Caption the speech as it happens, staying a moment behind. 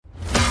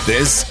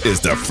This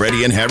is the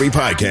Freddie and Harry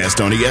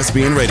podcast on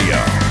ESPN Radio.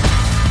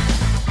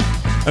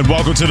 And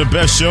welcome to the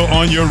best show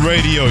on your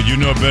radio. You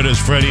know better as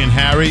Freddie and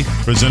Harry,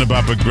 presented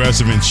by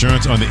Progressive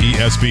Insurance on the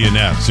ESPN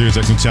app,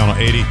 SiriusXM Channel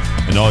 80,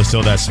 and always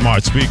tell that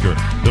smart speaker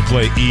to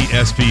play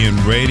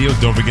ESPN Radio.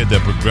 Don't forget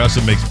that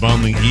Progressive makes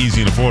bundling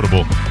easy and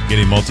affordable. Get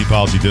a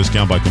multi-policy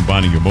discount by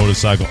combining your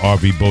motorcycle,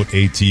 RV, boat,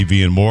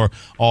 ATV, and more.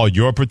 All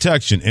your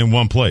protection in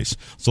one place.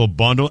 So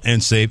bundle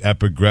and save at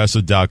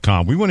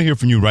Progressive.com. We want to hear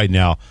from you right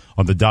now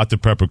on the Dr.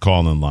 Pepper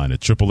call-in line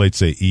at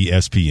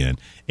 888-SAY-ESPN,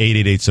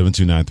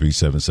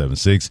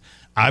 888-729-3776.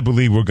 I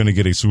believe we're going to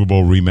get a Super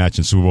Bowl rematch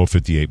in Super Bowl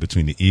 58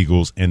 between the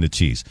Eagles and the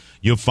Chiefs.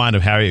 You'll find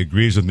if Harry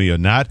agrees with me or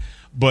not,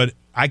 but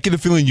I get a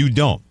feeling you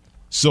don't.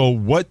 So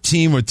what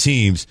team or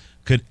teams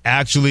could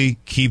actually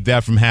keep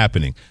that from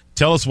happening?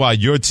 Tell us why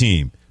your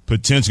team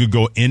potentially could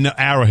go in the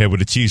Arrowhead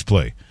with the Chiefs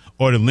play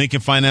or the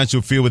Lincoln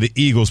Financial Field with the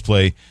Eagles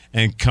play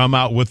and come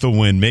out with a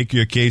win. Make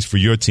your case for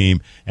your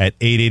team at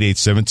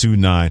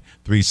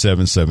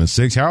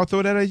 888-729-3776. Harry, I'll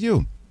throw that at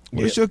you.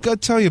 What does your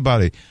gut tell you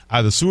about it?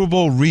 Either Super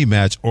Bowl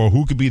rematch or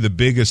who could be the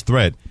biggest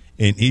threat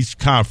in each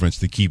conference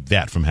to keep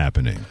that from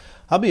happening?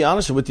 I'll be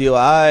honest with you.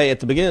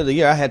 At the beginning of the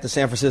year, I had the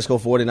San Francisco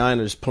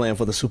 49ers playing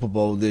for the Super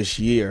Bowl this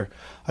year.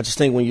 I just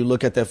think when you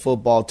look at that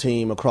football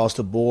team across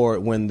the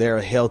board, when they're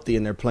healthy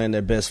and they're playing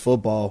their best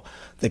football,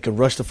 they can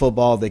rush the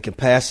football, they can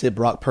pass it.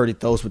 Brock Purdy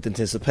throws with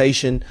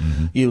anticipation.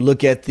 Mm-hmm. You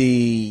look at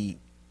the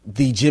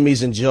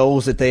Jimmys and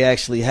Joes that they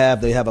actually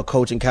have. They have a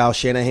coach in Kyle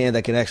Shanahan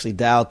that can actually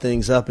dial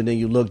things up, and then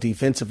you look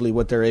defensively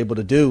what they're able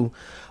to do.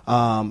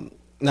 Now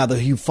the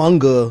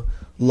Hufanga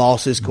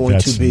loss is going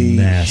to be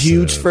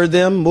huge for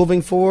them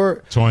moving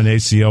forward. Torn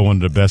ACL, one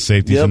of the best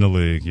safeties in the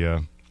league, yeah.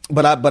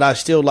 But I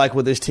still like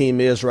what this team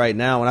is right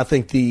now, and I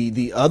think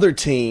the other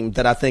team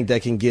that I think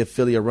that can give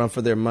Philly a run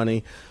for their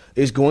money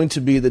is going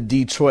to be the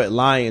Detroit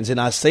Lions,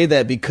 and I say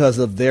that because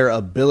of their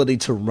ability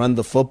to run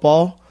the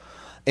football.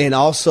 And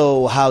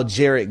also how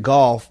Jared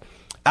Goff,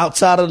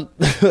 outside of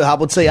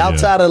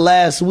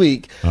last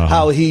week,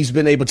 how he's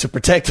been able to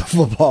protect the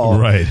football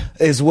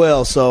as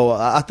well. So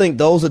I think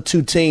those are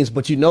two teams.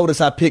 But you notice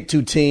I picked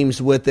two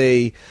teams with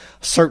a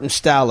certain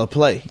style of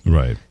play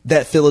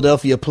that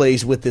Philadelphia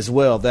plays with as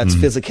well. That's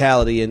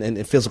physicality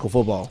and physical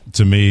football.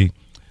 To me,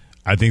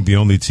 I think the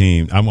only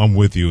team, I'm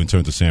with you in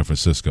terms of San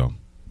Francisco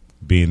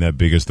being that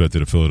biggest threat to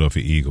the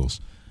Philadelphia Eagles.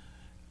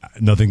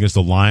 Nothing against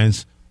the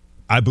Lions.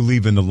 I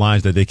believe in the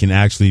Lions that they can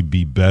actually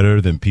be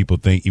better than people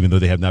think, even though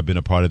they have not been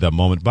a part of that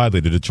moment. By the way,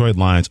 the Detroit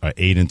Lions are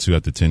 8-2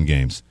 after 10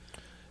 games.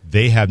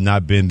 They have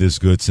not been this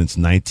good since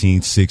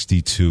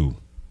 1962.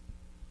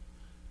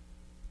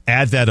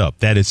 Add that up.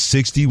 That is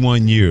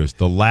 61 years.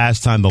 The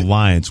last time the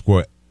Lions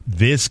were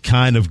this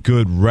kind of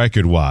good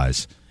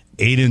record-wise,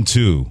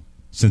 8-2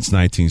 since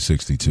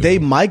 1962. They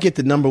might get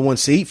the number one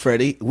seed,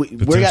 Freddie.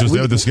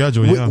 The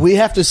schedule, we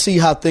have to see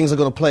how things are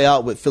going to play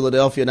out with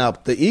Philadelphia. Now,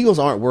 the Eagles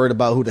aren't worried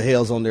about who the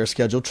hell's on their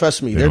schedule.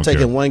 Trust me, they're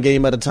taking one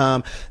game at a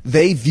time.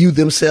 They view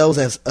themselves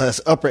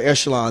as upper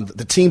echelon.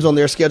 The teams on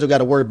their schedule got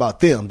to worry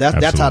about them.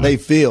 That's how they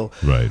feel.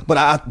 Right.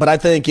 But I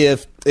think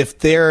if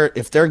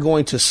they're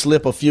going to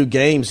slip a few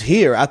games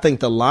here, I think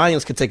the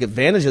Lions could take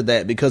advantage of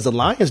that because the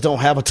Lions don't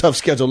have a tough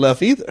schedule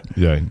left either.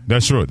 Yeah,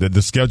 that's true.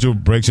 The schedule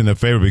breaks in their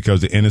favor because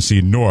the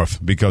NFC North.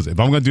 Because if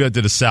I'm going to do that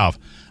to the South,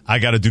 I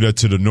got to do that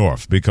to the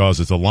North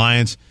because it's the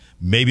Lions,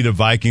 maybe the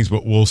Vikings,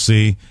 but we'll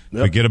see.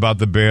 Yep. Forget about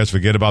the Bears,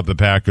 forget about the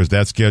Packers.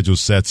 That schedule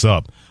sets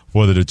up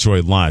for the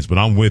Detroit Lions. But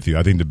I'm with you.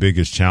 I think the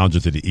biggest challenger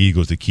to the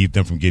Eagles to keep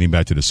them from getting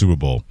back to the Super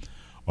Bowl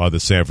are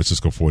the San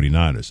Francisco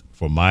 49ers.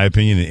 For my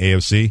opinion, in the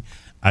AFC,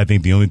 I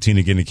think the only team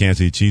to get in the Kansas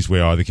City Chiefs way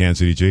are the Kansas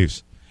City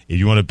Chiefs. If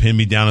you want to pin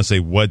me down and say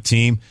what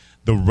team,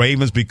 the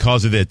Ravens,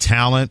 because of their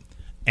talent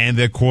and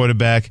their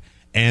quarterback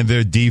and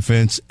their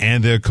defense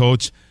and their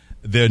coach,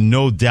 there's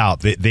no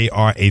doubt that they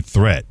are a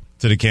threat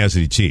to the Kansas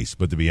City Chiefs.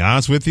 But to be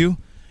honest with you,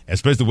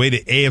 especially the way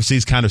the AFC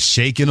is kind of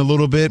shaking a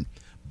little bit,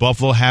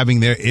 Buffalo having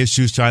their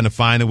issues trying to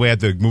find a way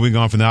after moving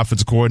on from the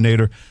offensive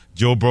coordinator,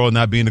 Joe Burrow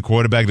not being the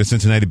quarterback of the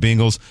Cincinnati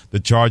Bengals, the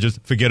Chargers,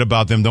 forget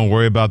about them, don't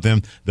worry about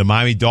them. The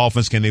Miami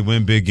Dolphins, can they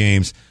win big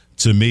games?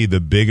 To me,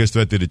 the biggest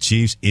threat to the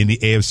Chiefs in the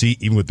AFC,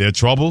 even with their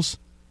troubles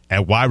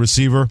at wide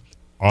receiver,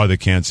 are the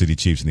Kansas City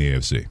Chiefs in the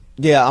AFC.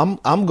 Yeah,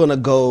 I'm going to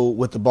go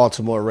with the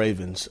Baltimore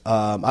Ravens.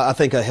 I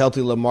think a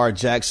healthy Lamar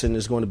Jackson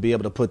is going to be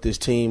able to put this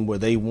team where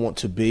they want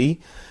to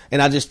be.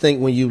 And I just think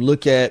when you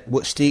look at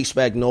what Steve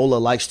Spagnuolo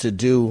likes to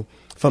do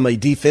from a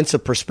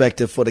defensive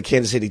perspective for the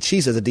Kansas City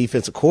Chiefs as a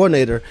defensive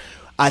coordinator,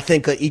 I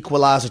think an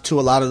equalizer to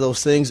a lot of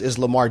those things is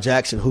Lamar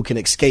Jackson, who can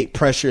escape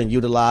pressure and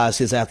utilize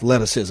his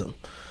athleticism.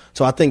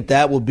 So I think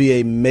that will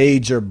be a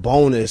major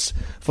bonus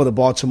for the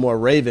Baltimore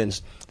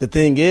Ravens. The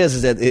thing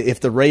is that if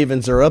the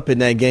Ravens are up in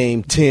that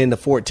game 10 to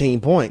 14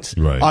 points,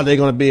 are they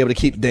going to be able to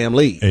keep the damn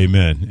lead?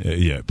 Amen.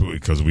 Yeah,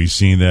 because we've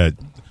seen that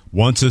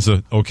once it's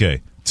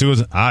okay, 2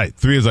 is all right,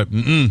 3 is like,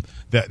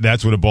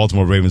 that's what the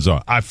Baltimore Ravens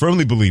are. I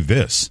firmly believe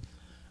this.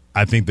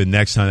 I think the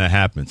next time that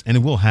happens, and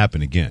it will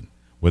happen again,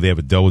 where they have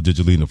a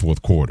double-digit lead in the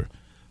fourth quarter,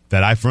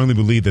 that I firmly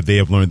believe that they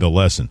have learned the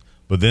lesson.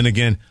 But then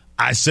again,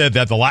 I said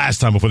that the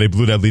last time before they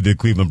blew that lead to the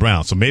Cleveland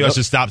Browns. So maybe I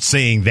should stop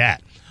saying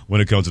that when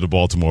it comes to the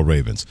Baltimore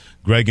Ravens.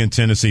 Greg in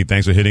Tennessee,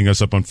 thanks for hitting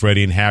us up on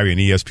Freddie and Harry and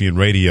ESPN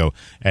Radio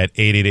at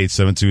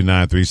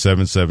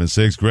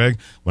 888-729-3776. Greg,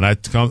 when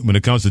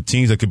it comes to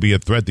teams that could be a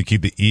threat to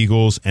keep the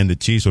Eagles and the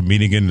Chiefs from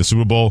meeting in the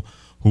Super Bowl,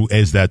 who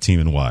is that team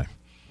and why?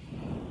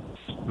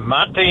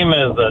 My team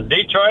is the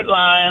Detroit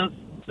Lions.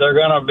 They're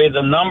going to be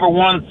the number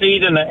 1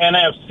 seed in the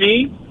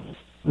NFC.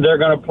 They're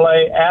going to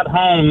play at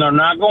home. They're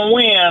not going to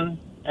win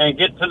and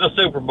get to the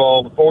Super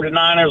Bowl. The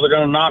 49ers are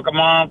going to knock them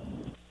off.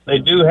 They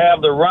do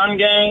have the run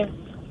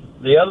game.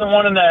 The other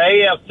one in the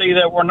AFC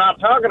that we're not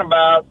talking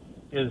about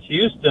is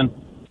Houston.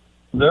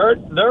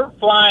 They're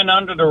flying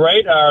under the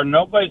radar.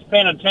 Nobody's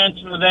paying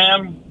attention to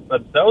them,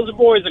 but those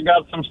boys have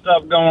got some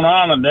stuff going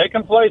on, and they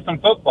can play some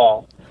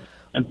football.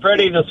 And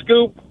Freddie, the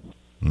scoop,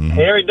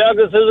 Harry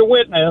Douglas is a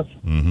witness.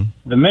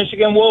 The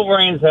Michigan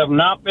Wolverines have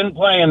not been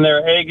playing their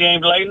A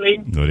game lately.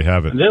 No, they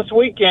haven't. This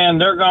weekend,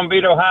 they're going to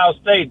beat Ohio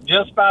State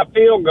just by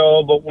field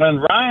goal. But when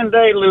Ryan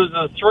Day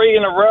loses 3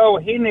 in a row,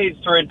 he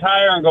needs to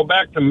retire and go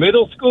back to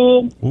middle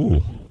school. Ooh.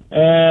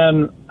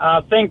 And I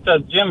think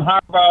that Jim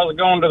Harbaugh is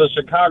going to the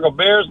Chicago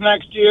Bears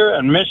next year,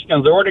 and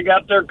Michigan's already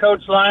got their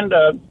coach lined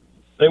up.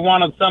 They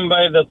wanted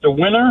somebody that's a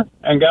winner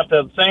and got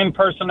that same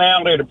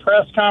personality at a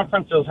press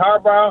conference as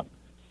Harbaugh.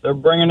 They're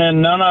bringing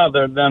in none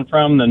other than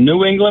from the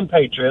New England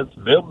Patriots,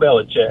 Bill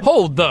Belichick.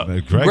 Hold up,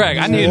 Greg.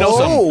 I need to know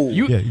something.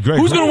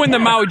 Who's going to win the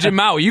Maui Jim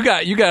Maui? You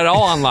got it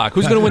all on lock.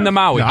 Who's going to win the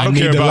Maui? I don't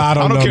care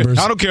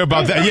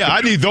about that. Yeah,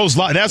 I need those.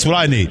 That's what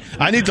I need.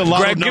 I need the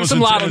lotto numbers. Greg, give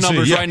some lotto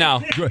numbers right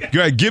now.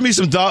 Greg, give me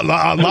some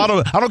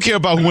lotto. I don't care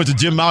about who wins the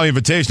Jim Maui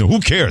Invitational. Who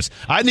cares?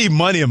 I need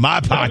money in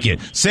my pocket.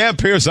 Sam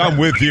Pierce, I'm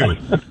with you.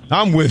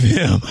 I'm with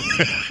him.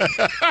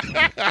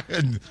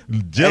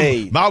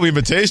 Jim Maui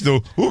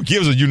Invitational. Who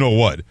gives a you know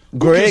what?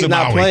 Greg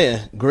not playing.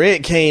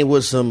 Greg came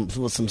with some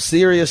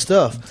serious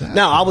stuff.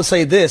 Now, I would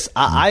say this.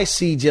 I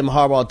see Jim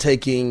Harbaugh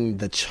taking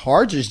the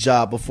Chargers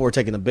job before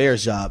taking the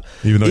Bears job.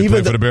 Even though he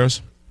played for the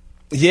Bears?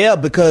 Yeah,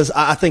 because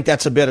I think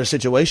that's a better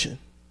situation.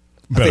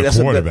 Better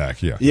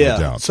quarterback, yeah.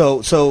 Yeah.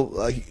 No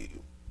so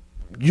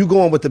you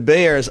going with the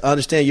Bears, I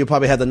understand you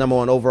probably have the number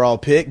 1 overall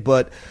pick,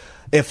 but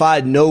if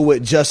I know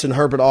what Justin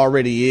Herbert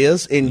already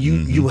is, and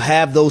you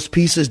have those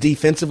pieces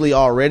defensively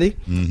already,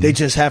 they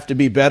just have to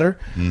be better,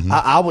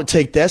 I would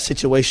take that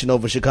situation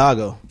over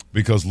Chicago.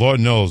 Because Lord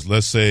knows,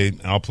 let's say,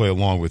 I'll play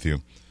along with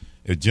you,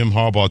 if Jim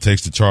Harbaugh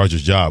takes the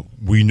Chargers job,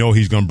 we know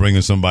he's going to bring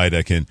in somebody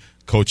that can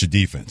coach a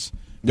defense.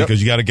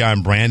 Because you got a guy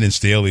in Brandon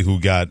Staley who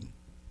got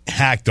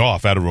hacked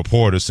off at a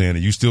reporter saying that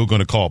you're still going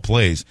to call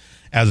plays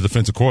as a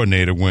defensive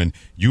coordinator when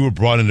you were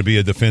brought in to be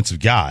a defensive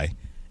guy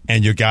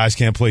and your guys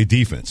can't play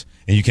defense.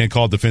 And you can't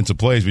call defensive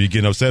plays when you're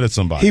getting upset at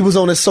somebody. He was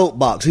on his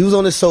soapbox. He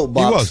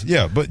was,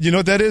 yeah. But you know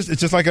what that is?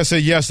 It's just like I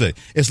said yesterday.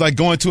 It's like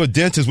going to a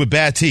dentist with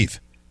bad teeth.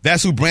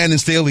 That's who Brandon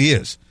Staley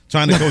is,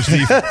 trying to coach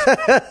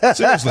defense.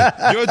 Seriously.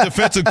 You're a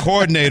defensive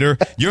coordinator.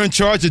 You're in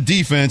charge of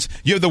defense.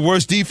 You have the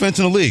worst defense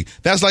in the league.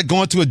 That's like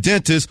going to a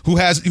dentist who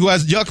has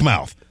yuck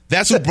mouth.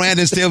 That's who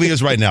Brandon Staley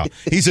is right now.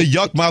 He's a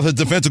yuck mouth as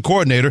defensive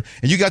coordinator,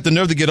 and you got the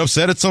nerve to get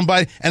upset at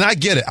somebody. And I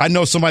get it. I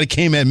know somebody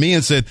came at me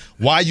and said,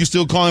 why are you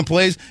still calling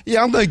plays?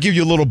 Yeah, I'm going to give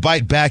you a little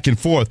bite back and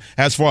forth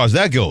as far as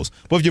that goes.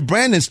 But if you're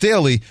Brandon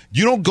Staley,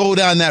 you don't go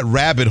down that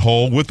rabbit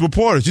hole with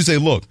reporters. You say,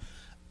 look,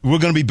 we're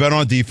going to be better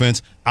on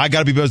defense. I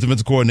got to be better as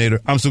defensive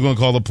coordinator. I'm still going to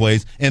call the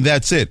plays, and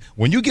that's it.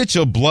 When you get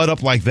your blood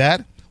up like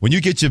that, when you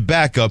get your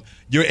back up,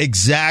 you're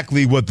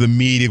exactly what the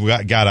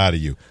media got out of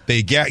you.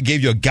 They gave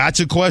you a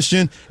gotcha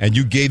question, and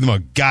you gave them a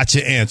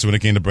gotcha answer when it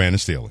came to Brandon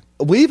Staley.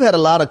 We've had a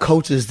lot of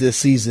coaches this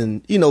season,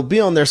 be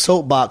on their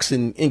soapbox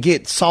and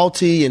get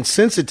salty and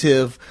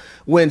sensitive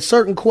when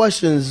certain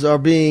questions are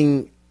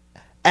being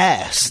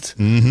asked.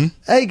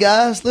 Hey,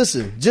 guys,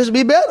 listen, just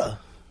be better.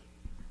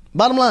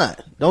 Bottom line,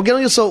 don't get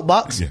on your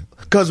soapbox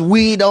because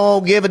we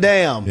don't give a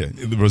damn. Yeah,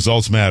 the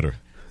results matter.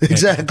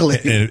 Exactly.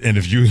 And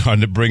if you are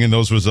bringing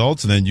those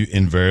results, then you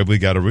invariably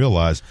got to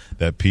realize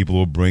that people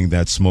will bring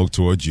that smoke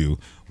towards you,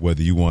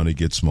 whether you want to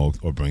get smoked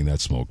or bring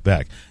that smoke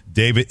back.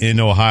 David in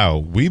Ohio,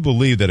 we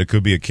believe that it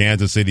could be a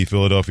Kansas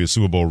City-Philadelphia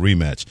Super Bowl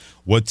rematch.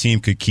 What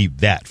team could keep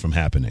that from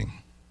happening?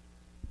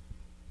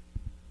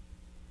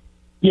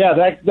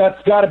 Yeah,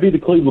 that's got to be the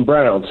Cleveland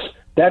Browns.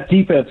 That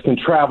defense can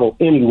travel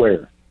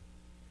anywhere.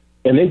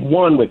 And they've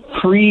won with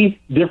 3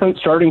 different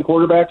starting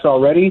quarterbacks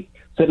already,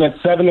 sitting at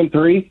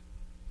 7-3.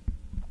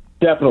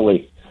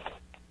 Definitely.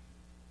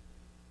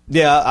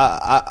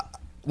 Yeah,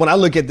 when I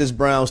look at this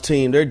Browns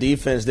team, their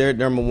defense, they're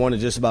number 1 in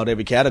just about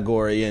every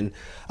category. And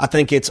I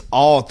think it's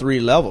all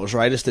 3 levels,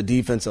 right? It's the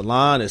defensive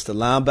line, it's the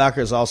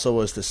linebackers, also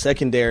it's the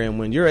secondary. And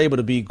when you're able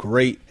to be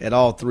great at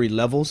all 3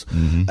 levels,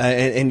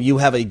 and you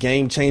have a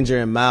game changer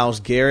in Myles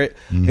Garrett,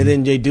 and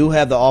then they do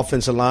have the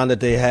offensive line that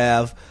they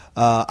have,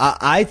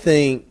 I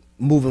think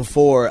moving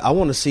forward, I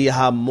want to see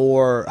how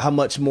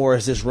much more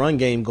is this run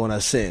game going to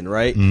ascend,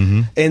 right?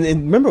 And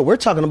remember, we're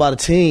talking about a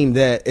team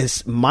that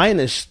is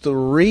minus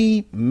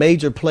 3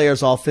 major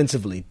players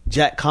offensively.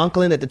 Jack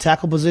Conklin at the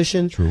tackle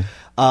position. True.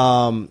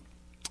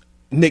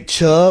 Nick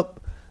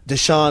Chubb,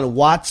 Deshaun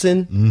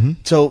Watson. Mm-hmm.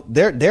 So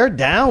they're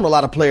down a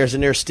lot of players,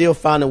 and they're still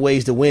finding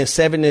ways to win.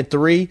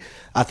 7-3.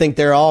 I think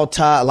they're all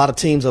tied. A lot of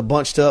teams are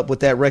bunched up with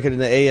that record in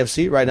the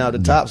AFC right now at the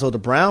top. So the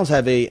Browns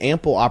have a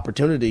ample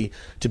opportunity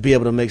to be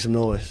able to make some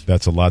noise.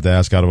 That's a lot to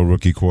ask out of a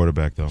rookie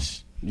quarterback, though.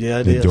 Yeah,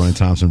 it is. Dorian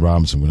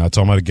Thompson-Robinson. We're not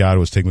talking about a guy who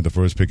was taken with the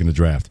first pick in the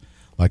draft,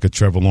 like a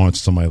Trevor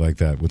Lawrence, somebody like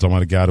that. We're talking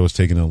about a guy who was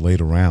taken in the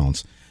later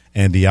rounds,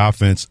 and the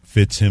offense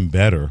fits him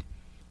better,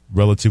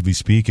 relatively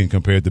speaking,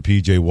 compared to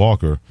P.J.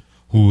 Walker,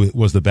 who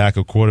was the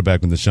backup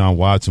quarterback when Deshaun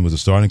Watson was the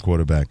starting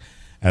quarterback.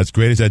 As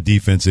great as that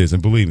defense is,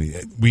 and believe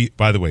me,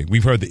 by the way,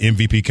 we've heard the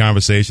MVP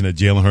conversation that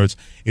Jalen Hurts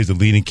is the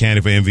leading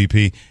candidate for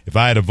MVP. If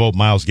I had to vote,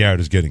 Myles Garrett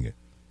is getting it.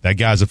 That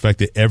guy's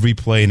affected every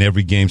play in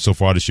every game so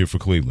far this year for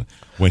Cleveland.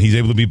 When he's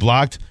able to be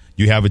blocked,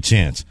 you have a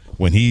chance.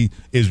 When he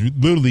is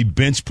literally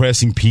bench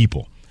pressing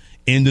people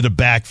into the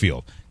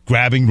backfield,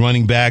 grabbing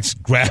running backs,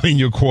 grabbing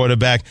your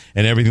quarterback,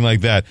 and everything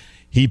like that,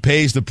 he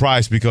pays the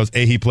price because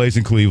A, he plays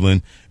in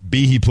Cleveland,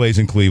 B, he plays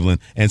in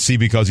Cleveland, and C,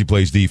 because he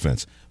plays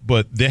defense.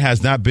 But there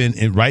has not been,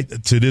 right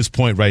to this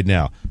point right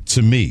now,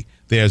 to me,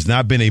 there has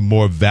not been a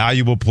more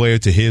valuable player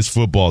to his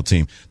football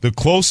team. The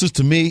closest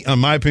to me, in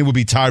my opinion, would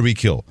be Tyreek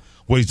Hill,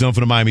 what he's done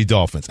for the Miami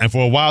Dolphins. And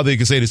for a while, they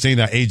could say the same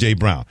about A.J.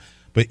 Brown.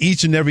 But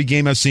each and every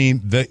game I've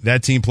seen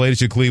that team play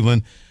at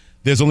Cleveland,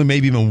 there's only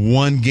maybe even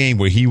one game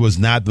where he was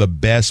not the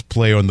best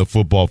player on the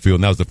football field,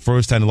 and that was the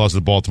first time they lost to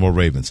the Baltimore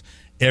Ravens.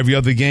 Every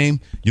other game,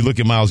 you look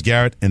at Myles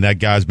Garrett, and that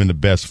guy's been the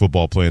best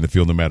football player in the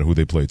field no matter who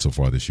they played so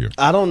far this year.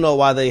 I don't know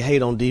why they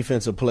hate on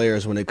defensive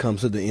players when it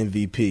comes to the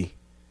MVP.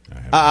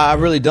 I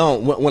really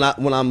don't. When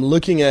I'm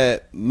looking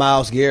at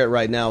Myles Garrett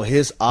right now,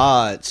 his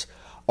odds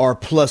are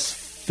plus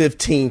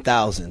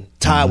 15,000,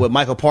 tied with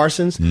Michael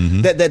Parsons.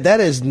 Mm-hmm. That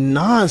is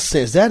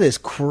nonsense. That is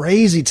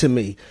crazy to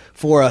me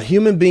for a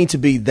human being to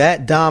be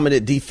that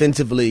dominant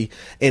defensively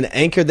and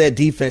anchor that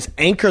defense,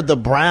 anchor the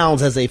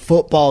Browns as a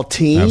football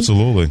team.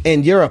 Absolutely.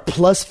 And you're a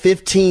plus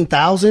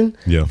 15,000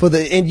 Yeah.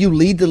 and you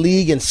lead the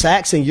league in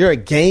sacks, and you're a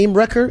game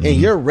wrecker, and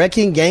you're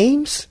wrecking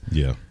games.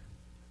 Yeah.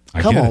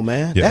 Come on,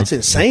 man. Yeah. That's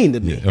insane to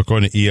me. Yeah.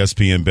 According to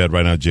ESPN Bet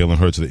right now, Jalen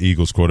Hurts of the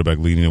Eagles quarterback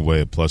leading the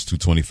way at plus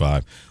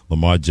 225.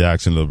 Lamar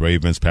Jackson of the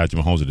Ravens,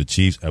 Patrick Mahomes of the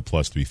Chiefs at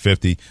plus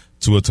 350.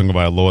 Tua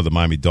Tagovailoa of the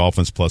Miami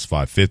Dolphins plus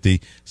 550.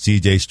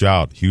 C.J.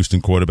 Stroud,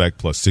 Houston quarterback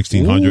plus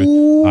 1,600.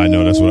 Ooh. I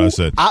know, that's what I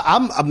said.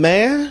 I'm a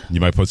man.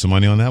 You might put some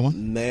money on that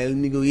one? Man, let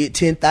me go get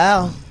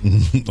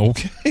 10,000.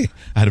 Okay.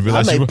 I didn't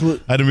realize you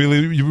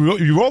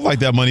rolled like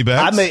that, money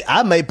back.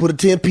 I may put a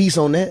 10 piece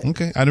on that.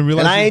 Okay, I didn't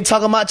realize. And I ain't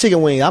talking about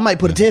chicken wing. I might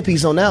put a 10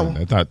 piece on that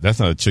one. That's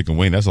not a chicken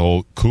wing. That's a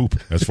whole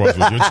coop as far as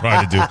what you're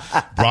trying to do.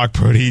 Brock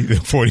Purdy, the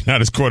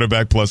 49ers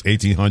quarterback, plus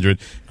 1,800.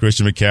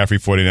 Christian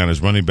McCaffrey,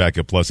 49ers running back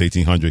at plus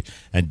 1,800.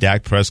 And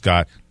Dak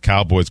Prescott,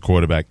 Cowboys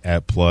quarterback,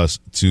 at plus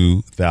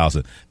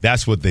 2,000.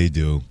 That's what they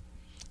do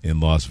in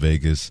Las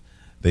Vegas.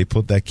 They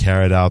put that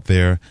carrot out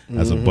there.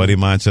 As a buddy of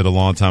mine said a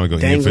long time ago,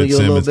 Dangle you a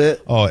little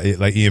bit.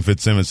 Like Ian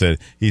Fitzsimmons said,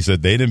 he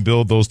said they didn't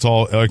build those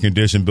tall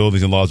air-conditioned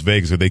buildings in Las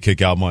Vegas because they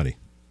kick out money.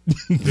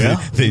 Yeah,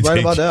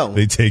 about that one.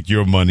 They take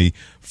your money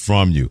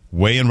from you.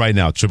 Weigh in right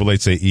now.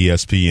 888 say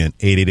ESPN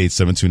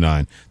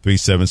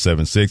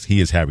 888-729-3776. He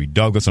is Harry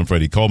Douglas. I'm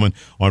Freddie Coleman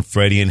on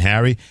Freddie and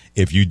Harry.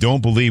 If you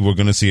don't believe we're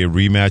going to see a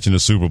rematch in the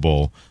Super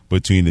Bowl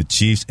between the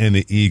Chiefs and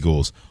the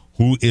Eagles,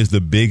 who is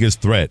the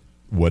biggest threat?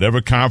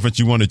 Whatever conference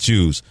you want to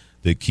choose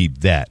to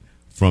keep that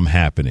from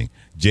happening.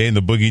 Jay in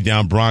the Boogie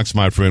Down Bronx,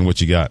 my friend, what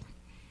you got?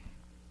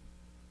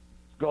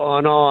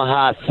 Going on,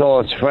 Hot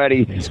Sauce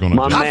Freddie?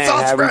 My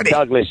man Harry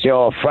Douglas,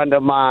 a friend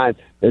of mine,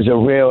 is a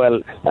real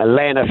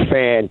Atlanta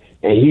fan,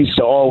 and he used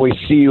to always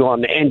see you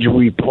on the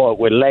injury report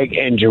with leg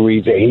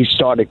injuries, and he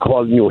started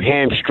calling you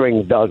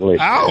Hamstring Douglas.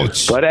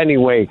 Ouch! But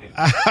anyway,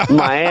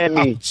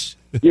 Miami, Ouch.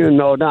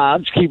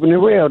 I'm just keeping it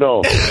real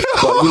though. But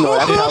that's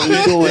how we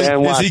do it.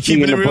 Is he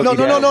keeping it real? No,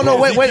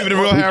 wait. Keeping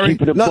it real, Harry?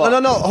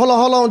 No.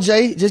 Hold on,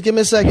 Jay. Just give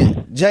me a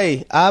second.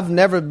 Jay, I've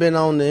never been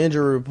on the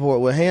injury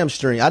report with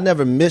hamstring. I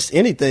never missed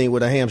anything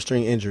with a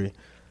hamstring injury.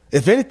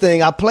 If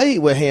anything, I played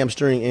with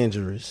hamstring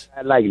injuries.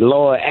 Like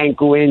lower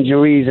ankle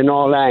injuries and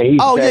all that. His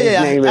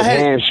name is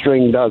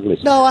Hamstring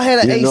Douglas. No, I had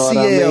an ACL,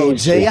 I mean?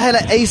 Jay. I had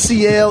an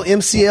ACL,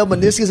 MCL,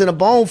 meniscus, and a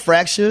bone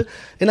fracture.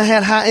 And I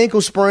had high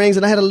ankle sprains,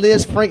 and I had a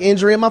Liz Frank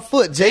injury in my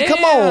foot. Jay,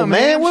 come on,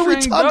 man. What are we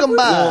talking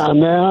about? Yeah,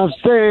 man, I'm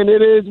saying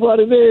it is what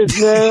it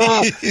is,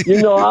 man.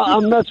 I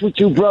mess with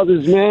you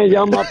brothers, man.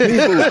 Y'all my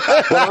people. But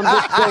I'm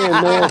just saying,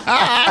 man,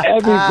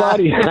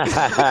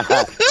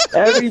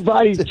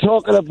 everybody's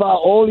talking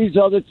about all these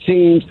other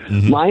teams.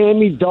 Mm-hmm.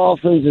 Miami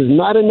Dolphins is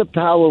not in the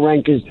power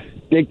rankings.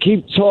 They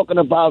keep talking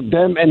about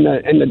them and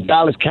the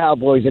Dallas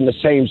Cowboys in the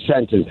same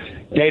sentence.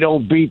 They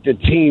don't beat the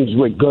teams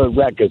with good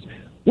records,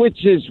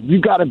 which is you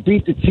got to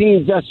beat the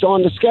teams that's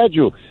on the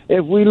schedule.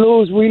 If we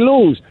lose, we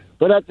lose.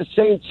 But at the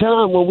same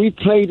time, when we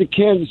played the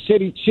Kansas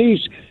City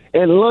Chiefs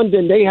in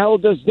London, they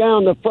held us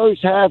down the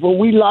first half, and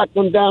we locked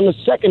them down the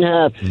second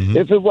half. Mm-hmm.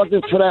 If it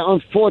wasn't for that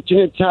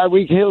unfortunate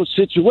Tyreek Hill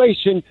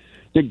situation,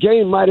 the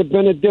game might have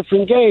been a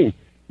different game.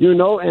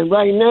 And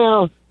right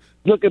now,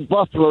 look at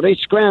Buffalo. They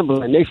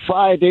scrambling. They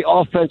fired their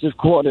offensive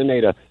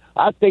coordinator.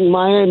 I think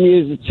Miami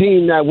is the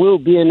team that will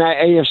be in that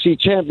AFC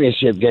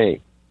Championship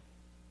game.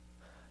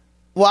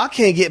 Well, I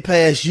can't get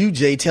past you,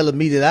 Jay, telling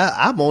me that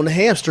I'm on the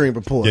hamstring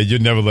report. Yeah, you're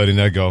never letting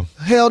that go.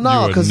 Hell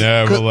no, because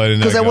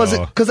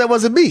that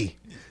wasn't me.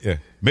 Yeah,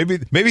 maybe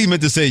he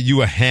meant to say you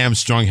were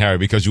hamstrung, Harry,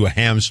 because you were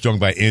hamstrung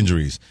by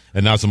injuries,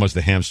 and not so much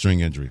the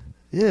hamstring injury.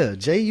 Yeah,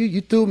 Jay, you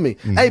threw me.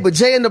 Mm-hmm. Hey, but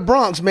Jay in the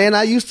Bronx, man,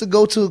 I used to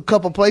go to a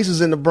couple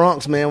places in the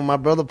Bronx, man, when my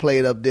brother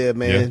played up there,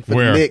 man. Yeah.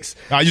 Where? The Knicks.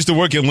 I used to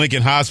work at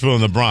Lincoln Hospital in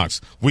the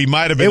Bronx. We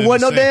might have been. It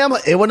wasn't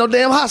no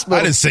damn hospital.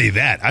 I didn't say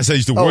that. I said I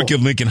used to work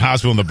at Lincoln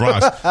Hospital in the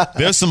Bronx.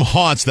 There's some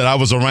haunts that I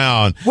was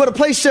around. Well, the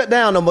place shut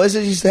down no more. It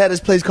used to have this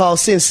place called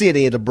Sin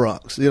City in the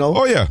Bronx, you know?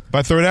 Oh, yeah,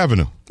 by 3rd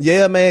Avenue.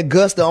 Yeah, man,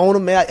 Gus, the owner,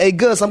 man. Hey,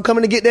 Gus, I'm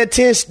coming to get that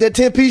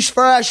 10-piece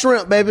fried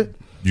shrimp, baby.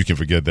 You can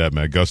forget that,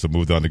 man. Gus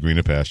moved on to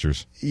greener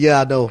pastures.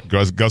 Yeah, I know.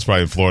 Gus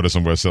probably in Florida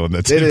somewhere selling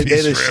that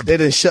 10-piece shrimp. They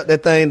didn't shut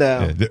that thing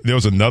down. Yeah, there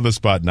was another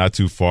spot not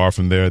too far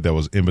from there that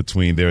was in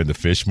between there and the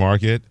fish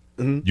market.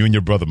 Mm-hmm. You and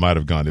your brother might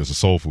have gone. There was a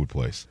soul food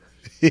place.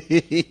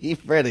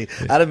 Freddie,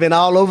 I'd have been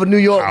all over New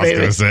York,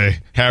 baby. I was going to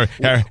say,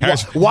 Harry.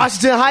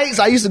 Washington Heights.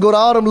 I used to go to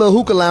all them little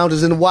hookah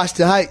lounges in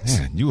Washington Heights.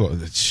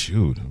 Man,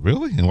 shoot,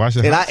 really? In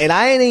Washington Heights? And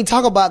I ain't even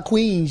talk about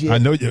Queens yet. I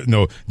know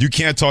you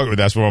can't talk.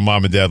 That's where my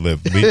mom and dad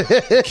live.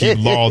 Keep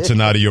Lawton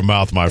out of your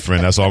mouth, my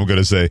friend. That's all I'm going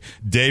to say.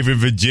 David,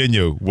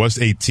 Virginia, what's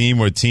a team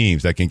or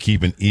teams that can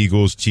keep an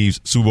Eagles-Chiefs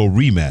Super Bowl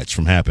rematch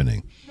from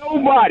happening?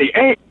 Nobody.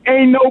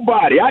 Ain't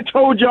nobody. I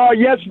told y'all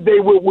yesterday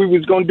what we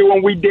was going to do,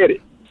 and we did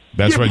it.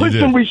 That's right, put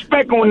some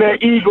respect on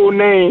that Eagle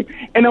name.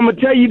 And I'm going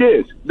to tell you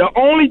this. The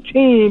only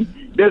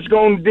team that's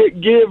going to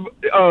give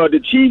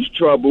the Chiefs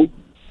trouble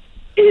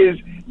is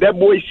that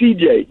boy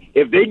CJ.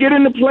 If they get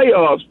in the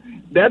playoffs,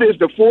 that is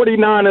the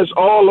 49ers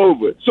all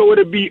over. So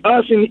it'll be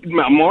us, and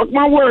mark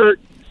my word,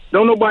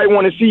 don't nobody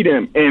want to see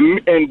them.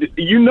 And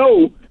you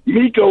know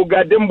Miko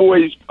got them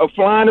boys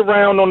flying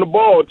around on the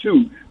ball,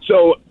 too.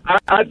 So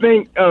I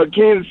think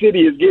Kansas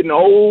City is getting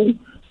old.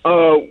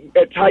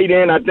 At tight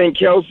end, I think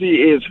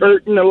Kelsey is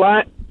hurting a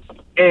lot,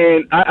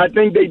 and I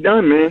think they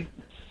done, man.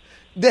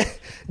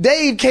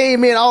 Dave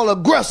came in all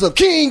aggressive.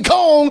 King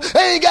Kong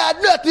ain't got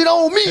nothing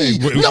on me.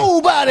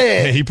 Nobody.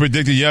 Hey, he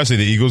predicted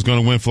yesterday the Eagles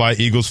going to win.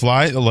 Eagles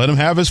fly. Let him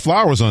have his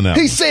flowers on that.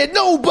 He said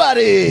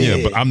nobody.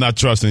 Yeah, but I'm not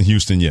trusting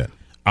Houston yet.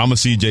 I'm a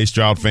C.J.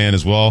 Stroud fan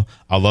as well.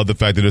 I love the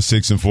fact that they're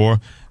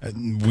 6-4.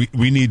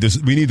 We need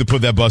to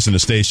put that bus in the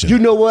station. You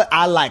know what?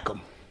 I like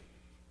them.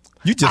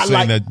 You just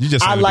saying that. You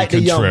just saying like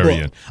the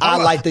contrarian. I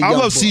like the young. I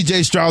love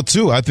C.J. Stroud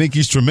too. I think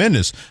he's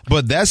tremendous.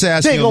 But that's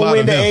asking a lot of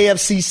him. They're gonna win the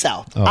AFC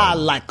South. Oh. I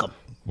like them.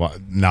 Well,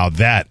 now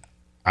that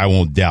I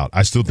won't doubt.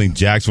 I still think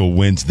Jacksonville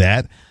wins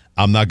that.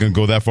 I'm not going to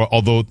go that far.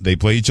 Although they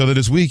play each other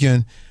this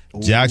weekend,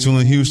 Jacksonville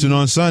and Houston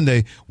on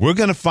Sunday. We're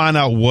going to find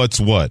out what's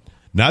what.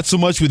 Not so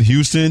much with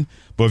Houston,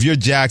 but if you're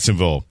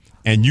Jacksonville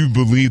and you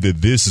believe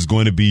that this is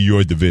going to be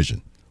your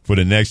division for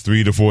the next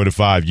 3 to 4 to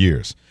 5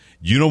 years.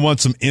 You don't want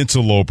some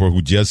interloper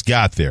who just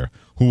got there,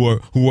 who are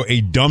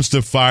a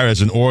dumpster fire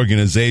as an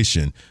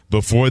organization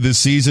before this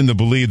season to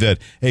believe that,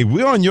 hey,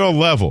 we're on your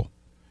level.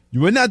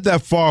 We're not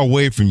that far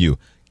away from you.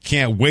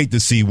 Can't wait to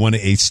see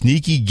a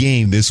sneaky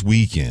game this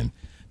weekend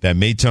that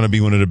may turn to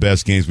be one of the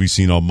best games we've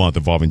seen all month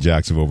involving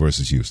Jacksonville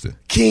versus Houston.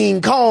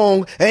 King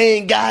Kong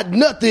ain't got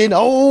nothing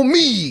on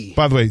me.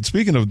 By the way,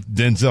 speaking of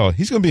Denzel,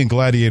 he's going to be in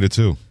Gladiator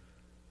too.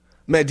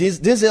 Man,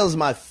 Denzel is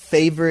my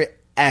favorite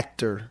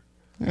actor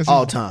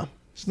all time.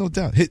 There's no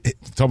doubt.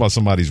 Talk about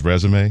somebody's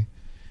resume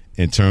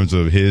in terms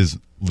of his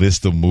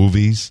list of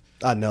movies.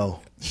 I know.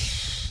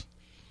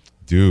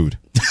 Dude.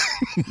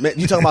 Man,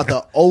 you talking about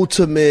the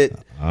ultimate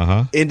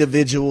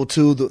individual,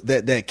 too,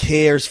 that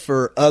cares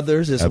for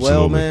others as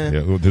well, man. Yeah.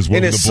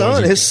 And his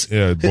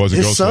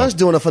son's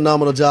doing a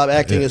phenomenal job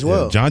acting as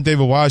well. Yeah. John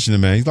David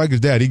Washington, man, he's like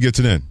his dad. He gets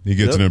it in. He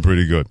gets it in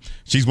pretty good.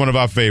 She's one of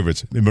our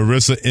favorites.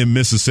 Marissa in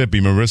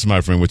Mississippi. Marissa, my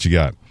friend, what you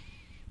got?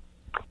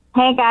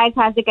 Hey, guys.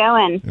 How's it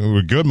going?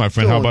 We're good, my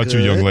friend. How about you,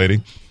 young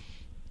lady?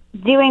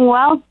 Doing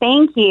well,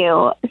 thank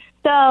you.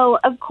 So,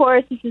 of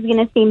course, this is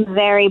going to seem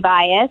very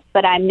biased,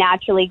 but I'm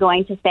naturally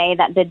going to say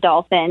that the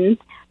Dolphins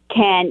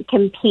can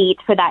compete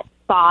for that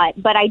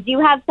spot. But I do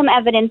have some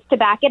evidence to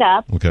back it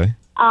up. Okay.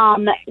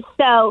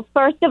 So,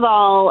 first of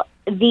all,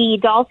 the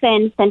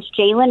Dolphins, since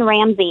Jalen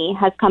Ramsey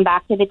has come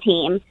back to the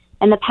team,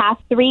 in the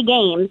past 3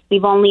 games,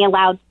 we've only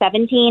allowed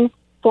 17,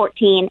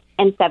 14,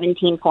 and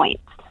 17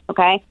 points.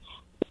 Okay?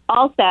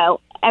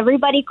 Also,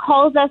 everybody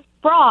calls us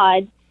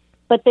frauds,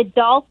 but the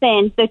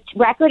Dolphins, the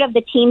record of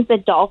the teams the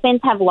Dolphins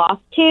have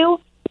lost to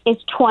is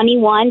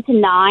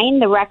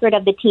 21-9. The record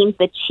of the teams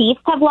the Chiefs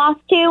have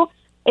lost to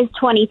is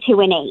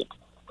 22-8.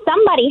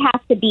 Somebody has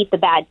to beat the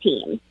bad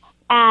teams.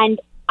 And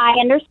I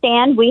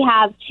understand we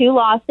have 2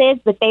 losses,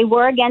 but they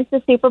were against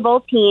the Super Bowl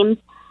teams.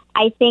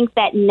 I think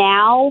that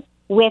now,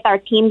 with our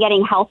team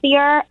getting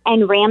healthier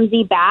and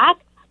Ramsey back,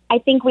 I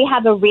think we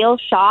have a real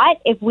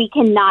shot if we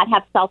cannot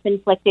have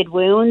self-inflicted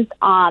wounds,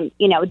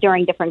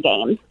 during different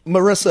games.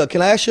 Marissa,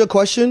 can I ask you a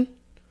question?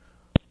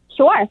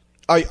 Sure.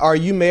 Are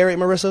you married,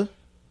 Marissa?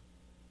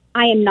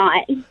 I am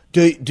not.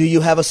 Do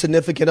you have a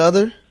significant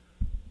other?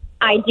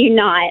 I do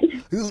not.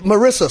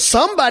 Marissa,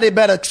 somebody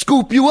better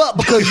scoop you up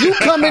because you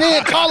coming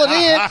in, calling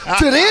in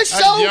to this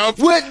show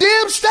with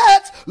them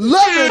stats,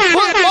 loving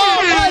football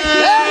like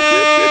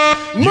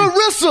that.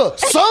 Marissa,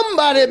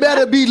 somebody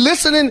better be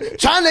listening,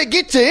 trying to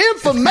get your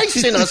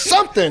information or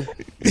something.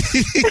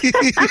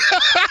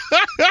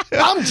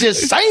 I'm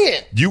just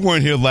saying. You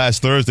weren't here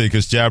last Thursday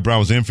because Chad Brown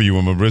was in for you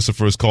when Marissa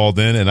first called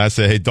in, and I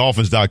said, hey,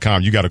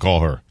 Dolphins.com, you got to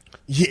call her.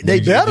 Yeah, they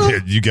better.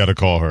 You got to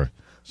call her.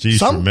 She's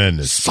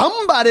tremendous.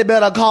 Somebody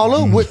better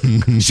call her.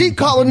 She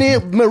calling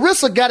in.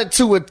 Marissa got it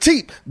to a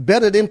T.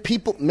 Better than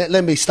people.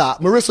 Let me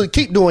stop. Marissa,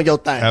 keep doing your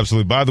thing.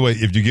 Absolutely. By the way,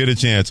 if you get a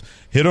chance,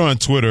 hit her on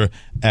Twitter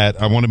at,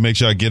 I want to make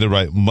sure I get it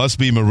right, Must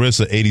Be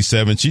Marissa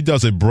 87. She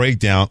does a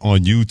breakdown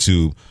on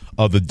YouTube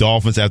of the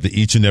Dolphins after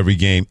each and every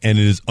game, and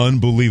it is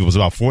unbelievable. It's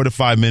about 4 to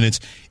 5 minutes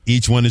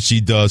each one that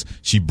she does.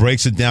 She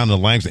breaks it down in a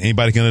language that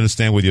anybody can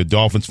understand, whether you're a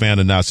Dolphins fan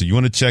or not. So you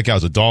want to check out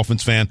as a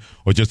Dolphins fan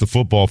or just a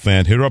football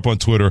fan, hit her up on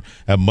Twitter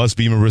at Must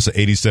Be Marissa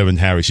 87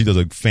 Harry. She does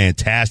a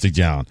fantastic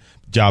job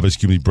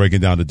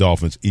breaking down the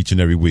Dolphins each and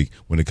every week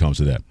when it comes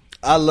to that.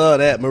 I love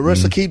that.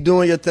 Marissa, keep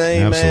doing your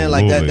thing, man.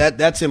 Like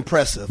that's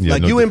impressive. Yeah,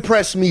 you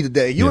impressed me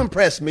today. You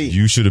impressed me.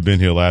 You should have been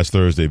here last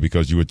Thursday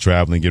because you were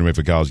traveling, getting ready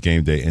for College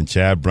Game Day. And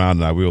Chad Brown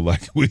and I, we were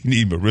like, we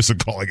need Marissa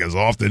calling as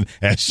often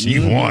as she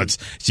wants.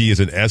 She is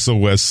an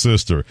SOS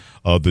sister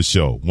of the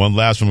show. One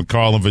last from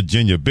Carl in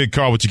Virginia. Big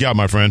Carl, what you got,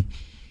 my friend?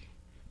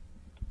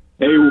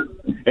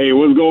 Hey,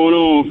 what's going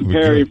on?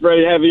 Harry,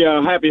 Freddie, happy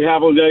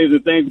holidays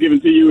and Thanksgiving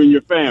to you and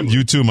your family.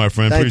 You too, my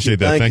friend. Appreciate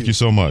that. Thank you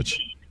so much.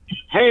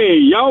 Hey,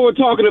 y'all were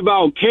talking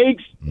about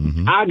cakes.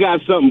 I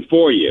got something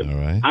for you. All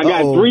right. I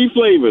got 3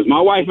 flavors.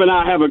 My wife and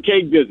I have a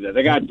cake business.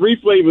 I got 3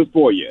 flavors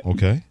for you.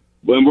 Okay.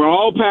 When we're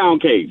all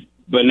pound cakes.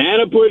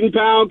 Banana pudding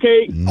pound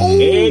cake,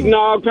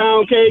 eggnog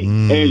pound cake,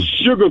 and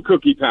sugar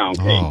cookie pound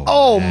cake.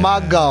 Oh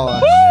my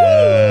God.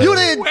 You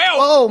didn't.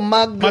 Oh,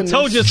 my goodness. I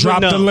told you.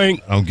 Drop the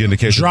link. I'm getting the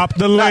cake. Drop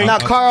the link. Now,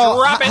 Carl.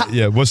 Drop it.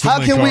 Yeah, what's the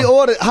link,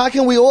 How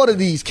can we order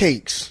these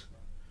cakes?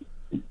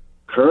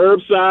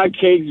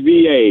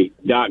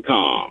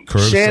 CurbsideCakesVA.com.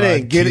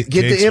 Shannon, get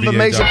the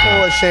information for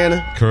us, Shannon.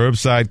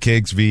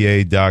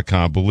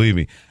 CurbsideCakesVA.com. Believe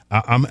me,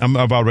 I'm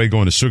about ready to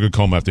go into sugar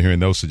coma after hearing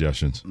those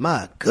suggestions.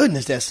 My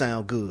goodness, that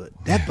sounds good.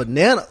 That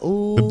banana,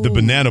 the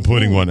banana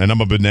pudding one, and I'm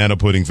a banana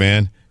pudding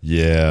fan.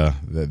 Yeah,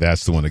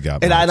 that's the one that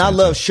got me. And I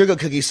love sugar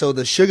cookies, so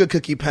the sugar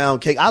cookie pound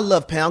cake. I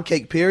love pound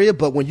cake, period,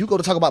 but when you go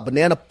to talk about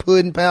banana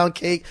pudding pound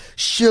cake,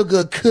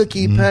 sugar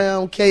cookie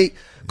pound cake,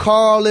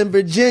 Carl in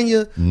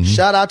Virginia,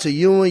 shout out to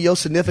you and your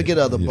significant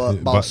other,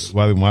 boss.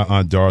 My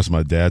Aunt Doris,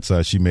 my dad's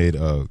side, she made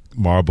a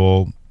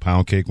marble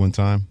pound cake one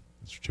time.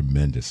 It's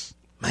tremendous.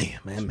 Man.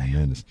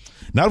 Tremendous.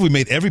 Now that we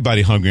made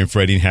everybody hungry and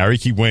Freddie and Harry,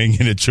 keep weighing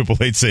in at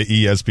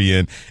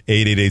 888-SAY-ESPN,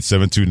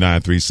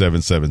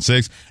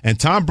 888-729-3776. And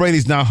Tom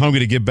Brady's now hungry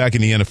to get back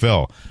in the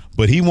NFL,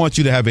 but he wants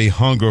you to have a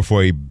hunger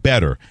for a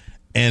better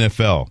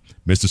NFL.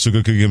 Mr. Sugar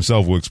Cookie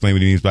himself will explain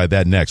what he means by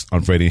that next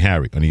on Freddie and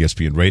Harry on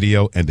ESPN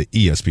Radio and the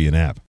ESPN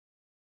app.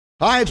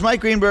 Hi, it's Mike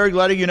Greenberg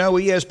letting you know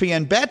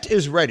ESPN Bet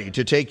is ready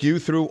to take you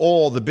through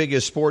all the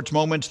biggest sports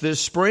moments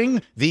this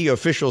spring. The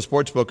official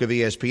sportsbook of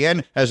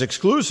ESPN has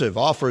exclusive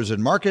offers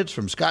and markets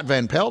from Scott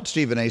Van Pelt,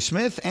 Stephen A.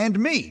 Smith, and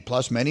me,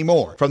 plus many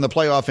more. From the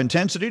playoff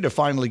intensity to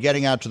finally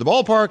getting out to the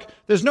ballpark,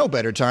 there's no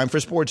better time for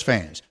sports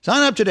fans.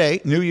 Sign up today.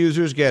 New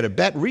users get a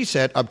bet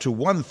reset up to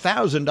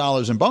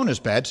 $1,000 in bonus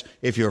bets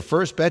if your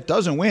first bet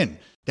doesn't win.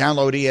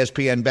 Download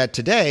ESPN Bet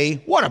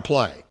today. What a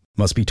play.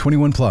 Must be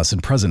 21 plus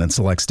and present in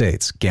select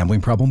states.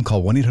 Gambling problem?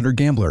 Call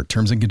 1-800-GAMBLER.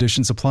 Terms and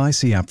conditions apply.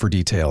 See app for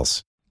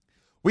details.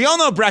 We all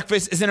know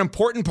breakfast is an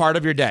important part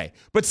of your day.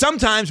 But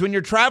sometimes when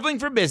you're traveling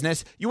for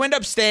business, you end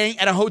up staying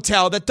at a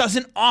hotel that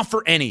doesn't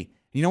offer any.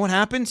 You know what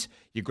happens?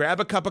 You grab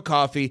a cup of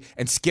coffee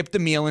and skip the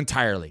meal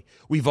entirely.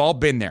 We've all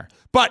been there.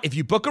 But if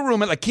you book a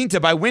room at La Quinta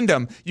by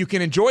Wyndham, you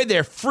can enjoy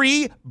their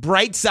free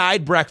Bright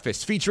Side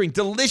breakfast featuring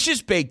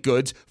delicious baked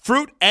goods,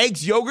 fruit,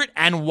 eggs, yogurt,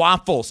 and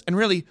waffles. And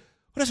really,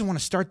 who doesn't want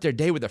to start their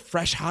day with a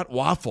fresh, hot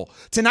waffle?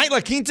 Tonight, La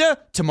Quinta,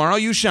 tomorrow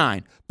you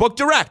shine. Book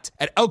direct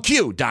at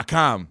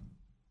LQ.com.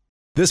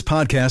 This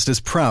podcast is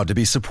proud to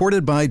be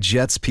supported by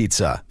Jets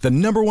Pizza, the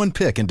 #1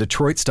 pick in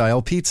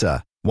Detroit-style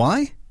pizza.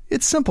 Why?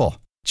 It's simple.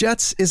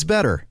 Jets is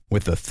better.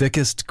 With the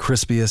thickest,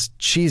 crispiest,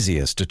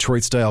 cheesiest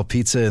Detroit-style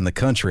pizza in the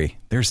country,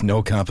 there's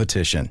no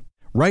competition.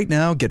 Right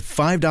now, get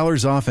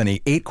 $5 off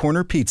any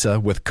 8-corner pizza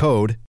with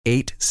code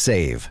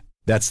 8SAVE.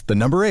 That's the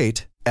number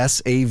 8,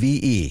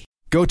 SAVE.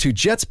 Go to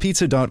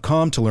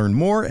jetspizza.com to learn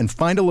more and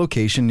find a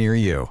location near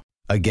you.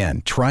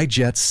 Again, try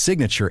Jet's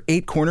signature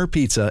 8-corner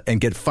pizza and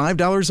get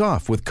 $5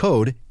 off with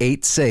code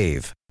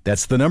 8SAVE.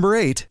 That's the number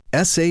 8,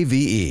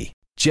 SAVE.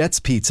 Jet's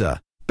Pizza.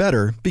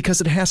 Better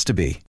because it has to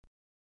be.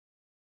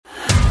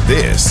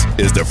 This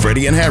is the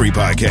Freddie and Harry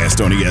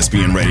podcast on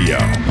ESPN Radio.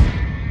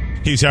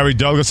 He's Harry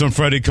Douglas and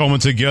Freddie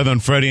Coleman together on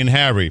Freddie and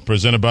Harry,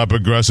 presented by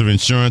Progressive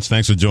Insurance.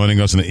 Thanks for joining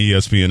us on the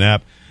ESPN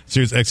app.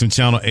 Sirius XM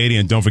Channel 80,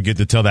 and don't forget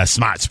to tell that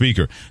smart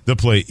speaker to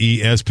play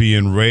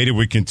ESPN Radio.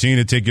 We continue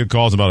to take your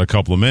calls in about a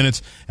couple of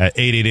minutes at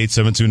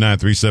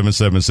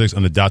 888-729-3776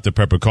 on the Dr.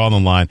 Pepper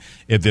calling line.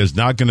 If there's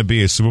not going to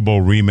be a Super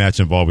Bowl rematch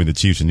involving the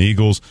Chiefs and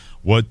Eagles,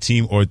 what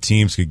team or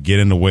teams could get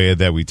in the way of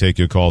that? We take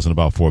your calls in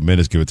about 4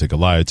 minutes. Give or take a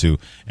lie or two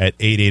at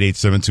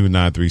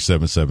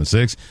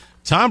 888-729-3776.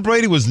 Tom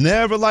Brady was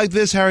never like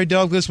this, Harry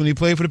Douglas, when he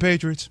played for the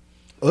Patriots.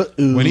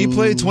 When he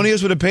played 20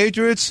 years for the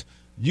Patriots,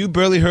 you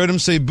barely heard him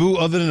say boo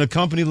other than a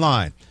company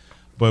line.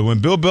 But when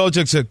Bill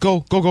Belichick said, go,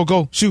 go, go,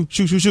 go, shoot,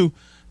 shoot, shoot, shoot,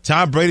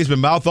 Tom Brady's been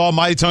mouth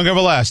almighty, tongue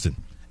everlasting.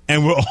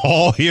 And we're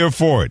all here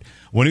for it.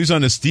 When he was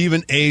on the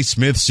Stephen A.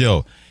 Smith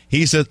show,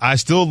 he said, I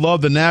still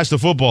love the National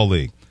Football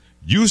League.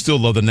 You still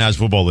love the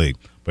National Football League.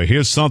 But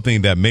here's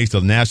something that makes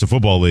the National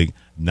Football League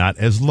not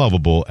as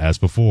lovable as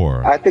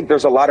before. I think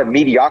there's a lot of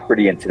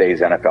mediocrity in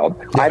today's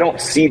NFL. I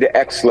don't see the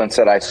excellence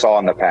that I saw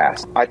in the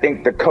past. I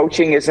think the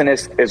coaching isn't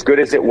as good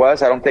as it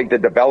was. I don't think the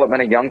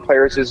development of young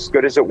players is as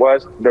good as it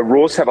was. The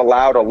rules have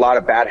allowed a lot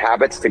of bad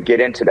habits to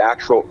get into the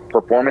actual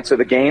performance of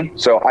the game.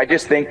 So I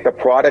just think the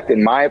product,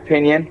 in my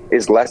opinion,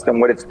 is less than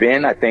what it's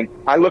been.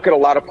 I look at a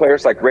lot of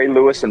players like Ray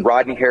Lewis and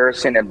Rodney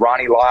Harrison and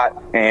Ronnie Lott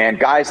and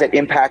guys that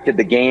impacted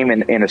the game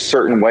in a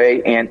certain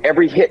way, and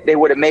every hit they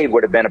would have made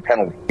would have been a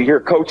penalty. You hear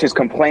coaches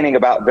complaining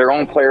about their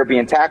own player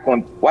being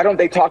tackled. Why don't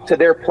they talk to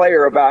their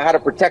player about how to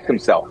protect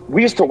himself?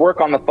 We used to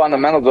work on the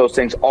fundamentals of those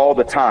things all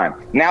the time.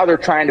 Now they're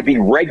trying to be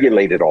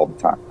regulated all the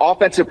time.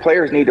 Offensive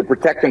players need to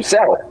protect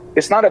themselves.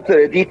 It's not up to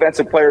a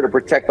defensive player to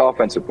protect the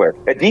offensive player.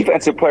 A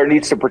defensive player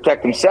needs to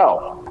protect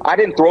himself. I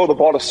didn't throw the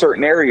ball to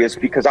certain areas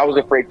because I was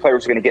afraid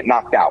players were going to get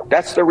knocked out.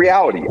 That's the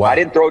reality. Wow. I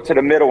didn't throw it to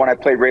the middle when I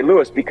played Ray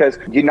Lewis because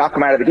you knock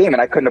him out of the game,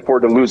 and I couldn't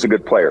afford to lose a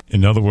good player.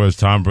 In other words,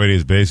 Tom Brady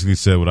has basically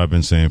said what I've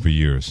been saying for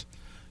years.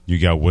 You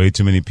got way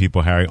too many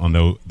people, Harry, on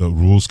the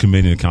rules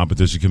committee and the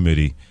competition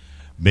committee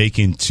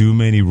making too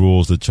many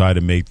rules to try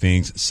to make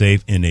things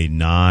safe in a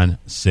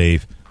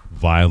non-safe,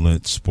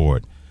 violent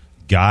sport.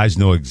 Guys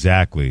know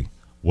exactly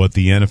what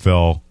the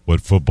NFL, what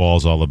football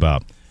is all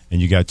about.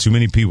 And you got too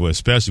many people,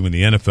 especially when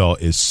the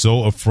NFL is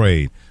so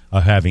afraid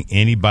of having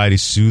anybody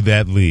sue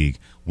that league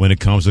when it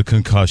comes to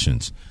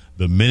concussions.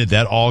 The minute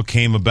that all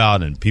came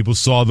about and people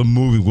saw the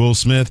movie Will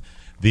Smith,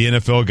 the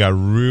NFL got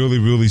really,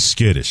 really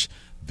skittish.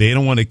 They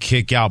don't want to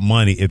kick out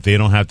money if they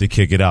don't have to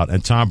kick it out.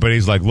 And Tom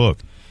Brady's like, look,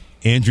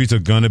 injuries are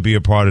going to be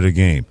a part of the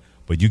game,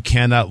 but you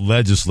cannot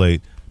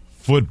legislate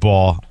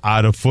football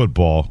out of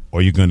football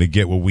or you're going to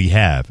get what we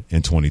have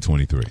in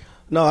 2023.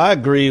 No, I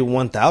agree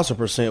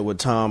 1,000% with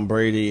Tom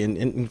Brady.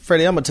 And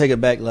Freddie, I'm going to take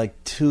it back like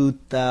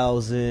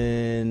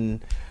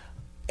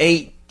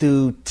 2008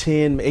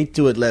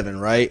 through 11,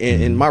 right?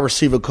 And my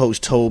receiver coach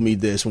told me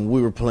this when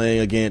we were playing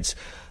against,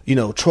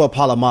 Troy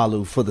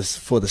Polamalu for the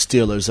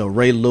Steelers or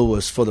Ray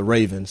Lewis for the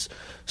Ravens.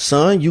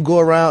 Son, you go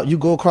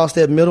across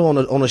that middle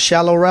on a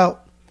shallow route.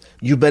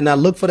 You better not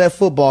look for that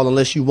football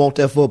unless you want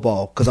that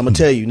football. Because I'm going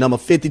to tell you, number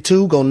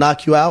 52 going to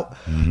knock you out.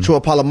 Mm-hmm. Troy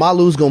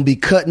Polamalu's going to be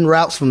cutting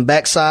routes from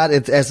backside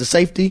as the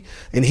safety,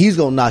 and he's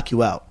going to knock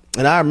you out.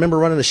 And I remember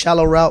running a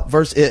shallow route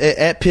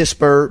at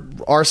Pittsburgh.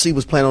 RC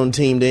was playing on the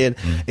team then,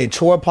 and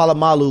Troy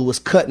Polamalu was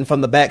cutting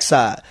from the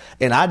backside.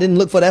 And I didn't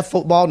look for that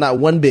football, not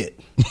one bit,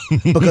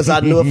 because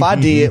I knew if I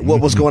did,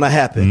 what was going to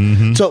happen.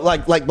 Mm-hmm. So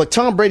like what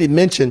Tom Brady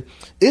mentioned,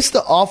 it's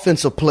the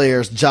offensive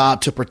player's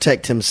job to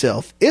protect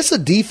himself. It's a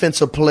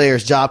defensive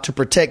player's job to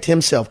protect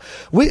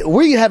himself.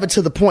 We have it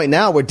to the point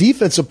now where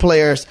defensive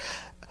players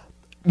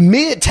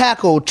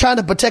mid-tackle trying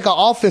to protect an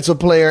offensive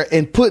player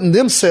and putting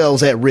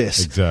themselves at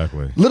risk.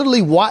 Exactly.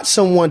 Literally watch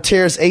someone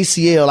tear his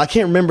ACL, I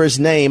can't remember his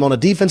name, on a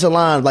defensive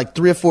line like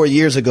 3 or 4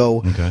 years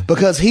ago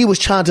because he was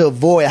trying to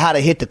avoid how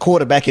to hit the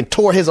quarterback and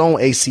tore his own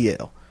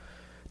ACL.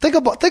 Think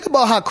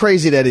about how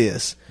crazy that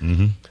is.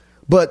 Mm-hmm.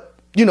 But,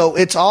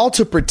 it's all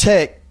to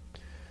protect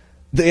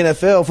the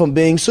NFL from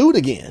being sued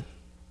again.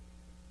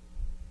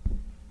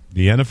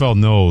 The NFL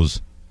knows,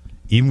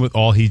 even with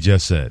all he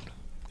just said,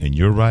 and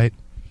you're right,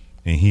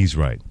 and he's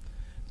right.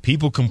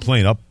 People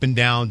complain up and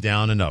down,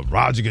 down and up.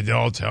 Roger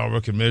Goodell, terrible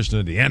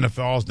commissioner. The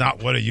NFL is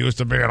not what it used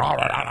to be, and all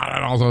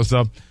that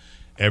stuff.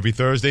 Every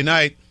Thursday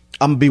night,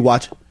 I'm going to be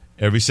watching.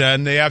 Every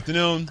Saturday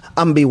afternoon, I'm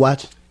going to be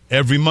watching.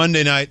 Every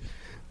Monday night,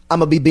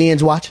 I'm going to be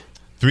binge watching.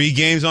 3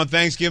 games on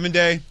Thanksgiving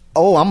Day.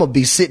 Oh, I'm going to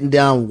be sitting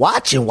down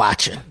watching.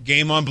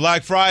 Game on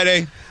Black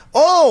Friday.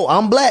 Oh,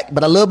 I'm black,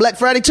 but I love Black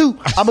Friday too.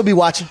 I'm going to be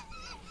watching.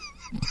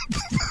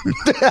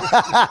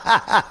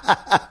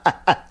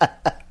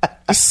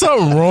 There's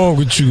something wrong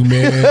with you,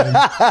 man.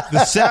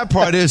 The sad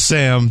part is,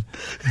 Sam,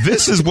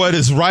 this is what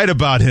is right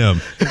about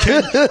him.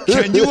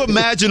 Can you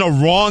imagine a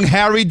wrong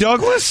Harry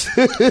Douglas?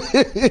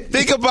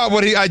 Think about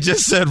what I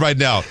just said right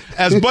now.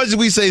 As much as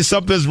we say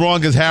something's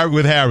wrong with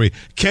Harry,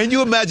 can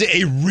you imagine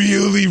a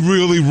really,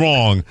 really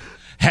wrong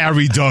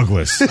Harry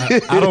Douglas.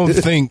 I don't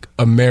think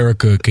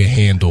America can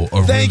handle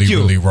a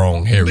really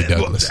wrong Harry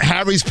Douglas.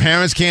 Harry's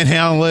parents can't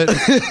handle it.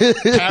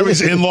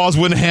 Harry's in-laws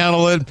wouldn't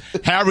handle it.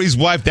 Harry's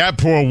wife, that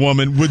poor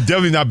woman, would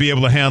definitely not be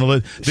able to handle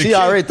it. She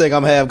already think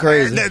I'm half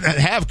crazy.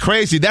 Half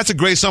crazy. That's a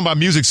great song by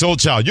Music Soul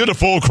Child. You're the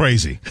full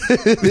crazy.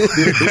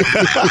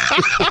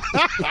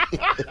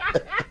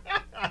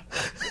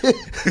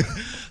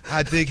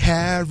 I think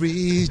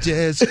Harry's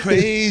just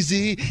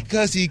crazy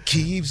because he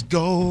keeps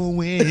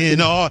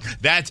going on.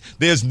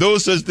 There's no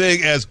such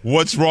thing as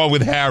what's wrong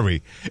with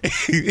Harry.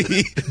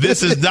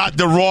 This is not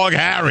the wrong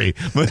Harry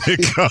when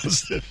it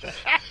comes to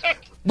that.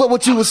 But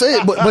what you were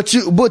saying, but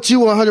you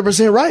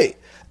 100% right.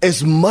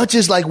 As much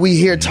as like we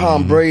hear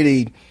Tom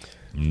Brady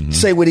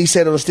say what he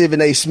said on the Stephen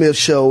A. Smith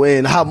show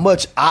and how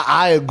much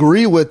I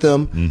agree with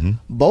him,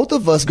 both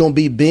of us going to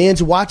be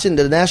binge watching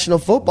the National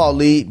Football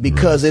League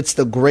because it's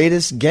the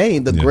greatest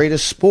game, the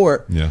greatest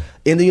sport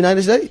in the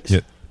United States. Yeah.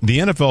 The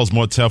NFL is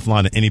more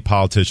Teflon than any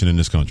politician in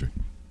this country.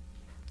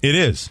 It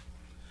is.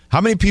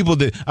 How many people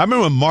did – I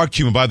remember when Mark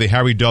Cuban, by the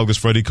Harry Douglas,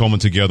 Freddie Coleman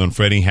together on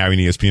Freddie and Harry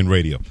and ESPN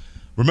Radio.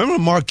 Remember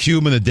when Mark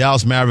Cuban, the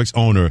Dallas Mavericks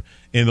owner,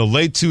 in the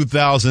late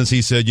 2000s,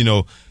 he said,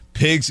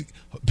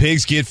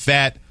 pigs get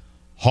fat,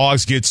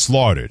 hogs get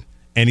slaughtered.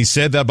 And he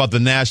said that about the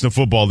National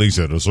Football League. He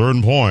said, at a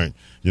certain point,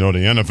 the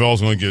NFL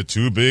is going to get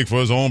too big for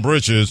his own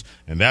britches,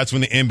 and that's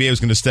when the NBA was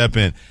going to step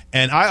in.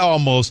 And I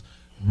almost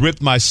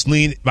ripped my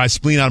spleen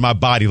out of my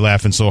body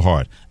laughing so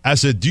hard. I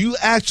said, do you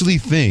actually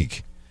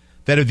think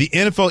that if the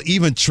NFL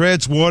even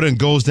treads water and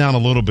goes down a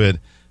little bit,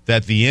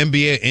 that the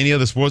NBA or any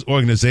other sports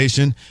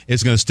organization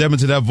is going to step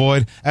into that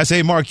void? I say,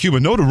 hey, Mark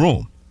Cuban, know the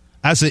room.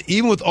 I said,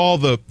 even with all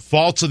the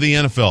faults of the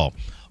NFL,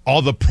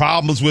 all the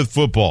problems with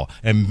football,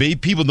 and maybe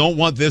people don't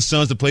want their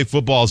sons to play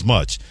football as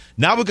much.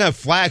 Now we're going to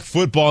flag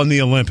football in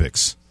the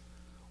Olympics.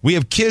 We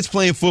have kids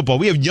playing football.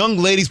 We have young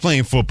ladies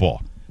playing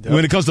football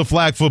when it comes to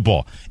flag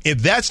football. If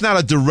that's not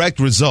a direct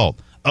result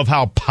of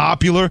how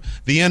popular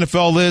the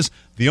NFL is,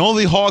 the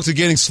only hogs that are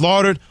getting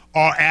slaughtered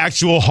are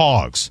actual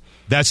hogs.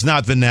 That's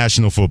not the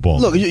National Football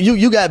League. Look,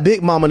 you got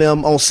Big Mama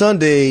them on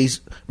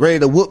Sundays ready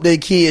to whoop their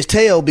kids'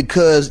 tail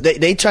because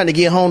they trying to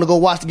get home to go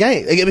watch the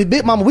game.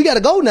 Big Mama, we got to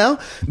go now.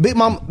 Big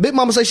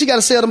Mama say she got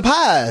to sell them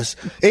pies.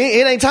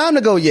 It ain't time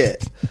to go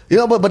yet.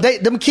 But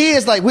them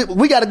kids like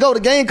we got to go.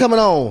 The game coming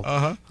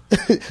on.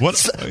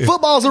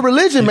 Football's a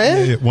religion,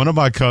 man. One of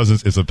my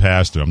cousins is a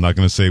pastor. I'm not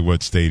going to say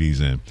what state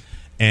he's in,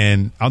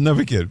 and I'll never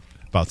forget.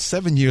 About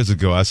 7 years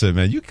ago, I said,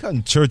 man, you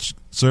cutting church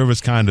service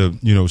kind of,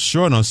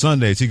 short on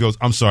Sundays. He goes,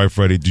 I'm sorry,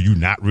 Freddie, do you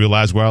not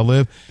realize where I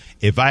live?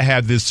 If I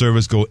have this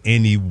service go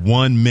any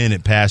 1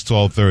 minute past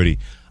 12:30,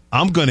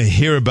 I'm going to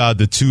hear about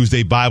the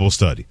Tuesday Bible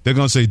study. They're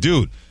going to say,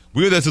 dude,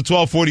 we were there till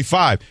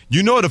 12:45.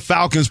 The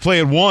Falcons play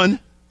at 1.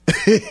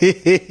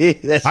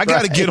 I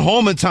got to get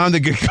home in time to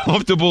get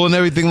comfortable and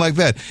everything like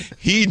that.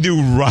 He knew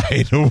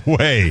right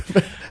away.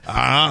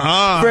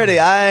 Freddie,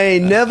 I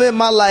ain't never in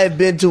my life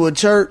been to a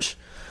church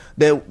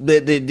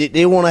that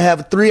they want to have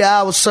a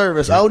 3-hour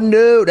service. Oh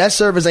no, that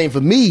service ain't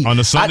for me. On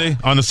the Sunday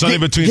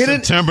between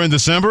September and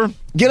December.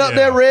 Get up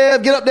there,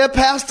 Rev. Get up there,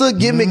 Pastor.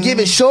 Give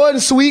it short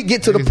and sweet.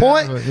 Get to the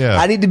point. Yeah.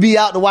 I need to be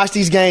out to watch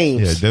these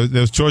games. Yeah,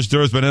 there's church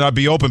doors, but then I'll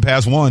be open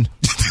past 1.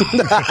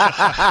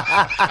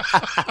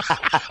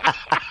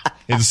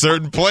 In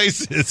certain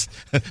places,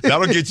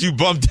 that'll get you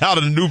bumped out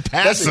of the new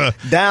pastor.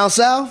 Down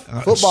south,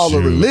 football a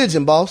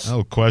religion, boss.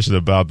 No question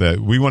about that.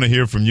 We want to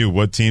hear from you.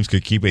 What teams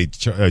could keep a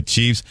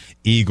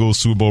Chiefs-Eagles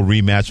Super Bowl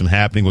rematch from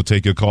happening? We'll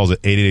take your calls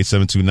at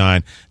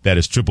 888-729. That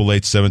is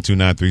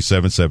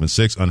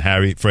 888-729-3776 on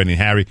Freddie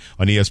and Harry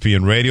on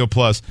ESPN Radio.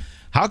 Plus,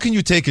 how can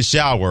you take a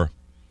shower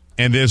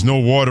and there's no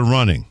water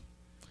running?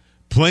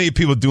 Plenty of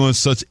people doing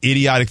such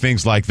idiotic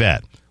things like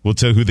that. We'll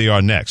tell you who they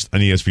are next on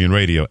ESPN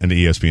Radio and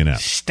the ESPN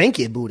app.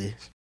 Stinky booty.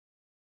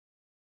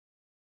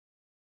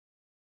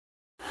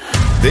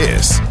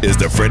 This is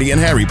the Freddie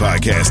and Harry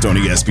podcast on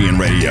ESPN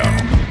Radio.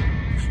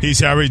 He's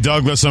Harry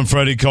Douglas. I'm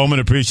Freddie Coleman.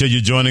 Appreciate you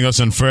joining us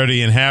on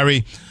Freddie and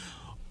Harry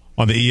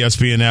on the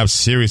ESPN app,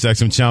 Sirius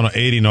XM Channel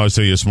 80. And always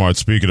tell your smart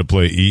speaker to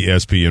play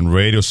ESPN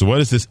Radio. So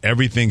what is this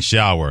everything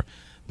shower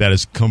that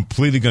is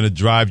completely going to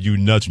drive you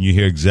nuts when you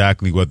hear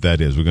exactly what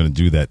that is? We're going to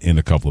do that in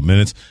a couple of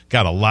minutes.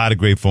 Got a lot of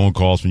great phone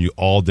calls from you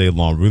all day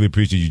long. Really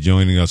appreciate you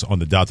joining us on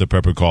the Dr.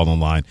 Pepper call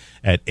line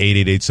at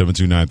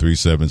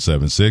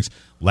 888-729-3776.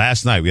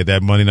 Last night, we had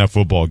that Monday Night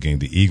Football game.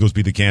 The Eagles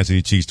beat the Kansas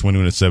City Chiefs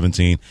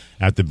 21-17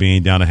 after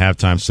being down at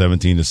halftime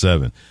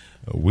 17-7.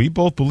 We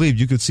both believe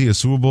you could see a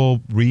Super Bowl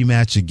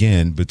rematch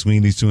again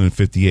between these two in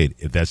 58.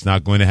 If that's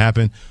not going to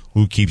happen,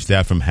 who keeps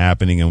that from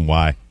happening and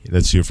why?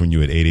 Let's hear from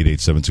you at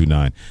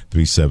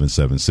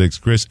 888-729-3776.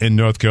 Chris in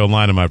North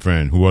Carolina, my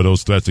friend, who are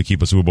those threats to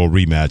keep a Super Bowl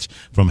rematch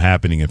from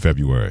happening in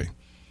February?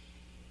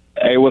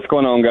 Hey, what's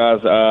going on,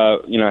 guys?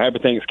 Happy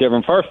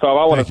Thanksgiving. First off,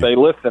 I want to say,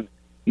 listen,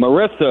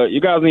 Marissa,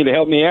 you guys need to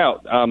help me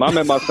out. I'm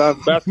at my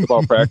son's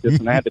basketball practice,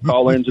 and I had to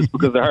call in just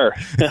because of her.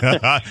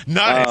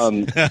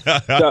 Nice.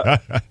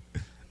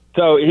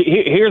 So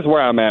here's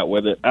where I'm at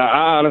with it.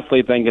 I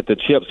honestly think if the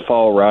chips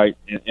fall right,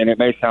 and it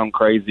may sound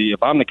crazy,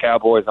 if I'm the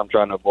Cowboys, I'm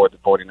trying to avoid the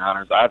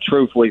 49ers. I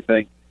truthfully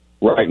think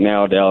right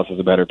now Dallas is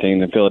a better team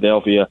than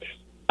Philadelphia.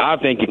 I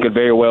think it could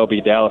very well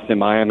be Dallas and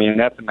Miami, and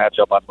that's a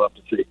matchup I'd love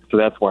to see. So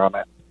that's where I'm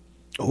at.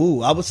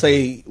 Ooh, I would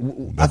say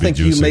I think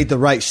you made the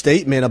right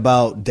statement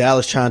about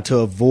Dallas trying to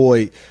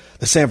avoid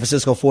the San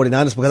Francisco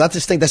 49ers, because I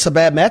just think that's a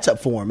bad matchup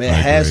for them. It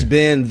has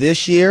been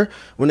this year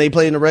when they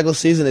played in the regular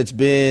season. It's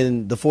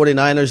been the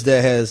 49ers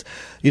that has,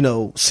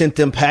 sent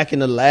them packing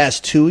the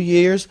last 2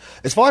 years.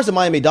 As far as the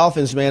Miami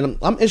Dolphins, man,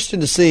 I'm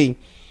interested to see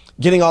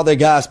getting all their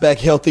guys back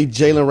healthy,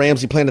 Jalen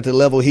Ramsey playing at the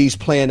level he's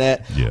playing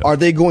at. Yeah. Are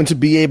they going to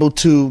be able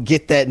to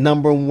get that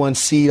number 1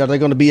 seed? Are they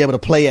going to be able to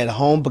play at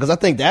home? Because I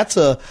think that's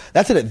an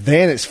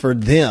advantage for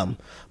them,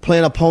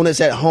 playing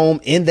opponents at home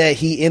in that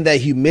heat, in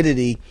that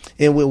humidity,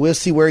 and we'll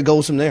see where it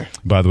goes from there.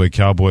 By the way,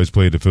 Cowboys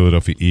played the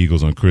Philadelphia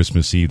Eagles on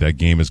Christmas Eve. That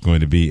game is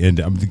going to be – and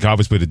the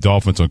Cowboys played the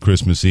Dolphins on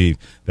Christmas Eve.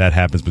 That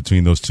happens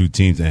between those two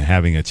teams, and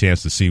having a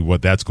chance to see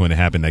what that's going to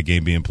happen, that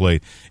game being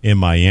played in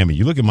Miami.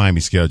 You look at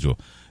Miami's schedule.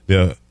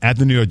 They're at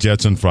the New York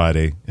Jets on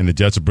Friday, and the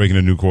Jets are breaking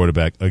a new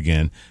quarterback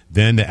again.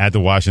 Then they're at the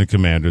Washington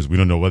Commanders. We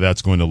don't know what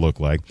that's going to look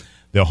like.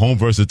 They're home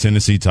versus the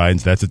Tennessee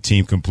Titans. That's a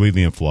team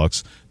completely in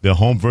flux. They're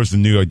home versus the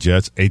New York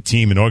Jets, a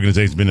team and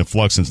organization that's been in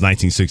flux since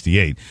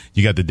 1968.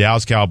 You got the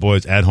Dallas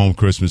Cowboys at home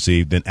Christmas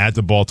Eve, then at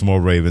the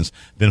Baltimore Ravens,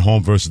 then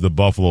home versus the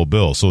Buffalo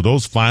Bills. So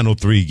those final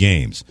 3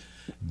 games,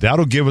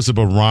 that'll give us a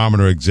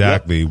barometer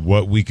exactly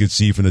what we could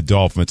see from the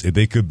Dolphins if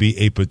they could be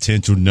a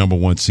potential number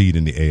 1 seed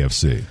in the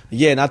AFC.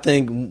 Yeah, and I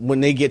think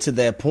when they get to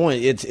that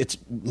point, it's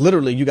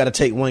literally you got to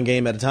take one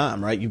game at a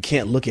time, right? You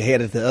can't look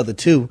ahead at the other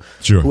 2.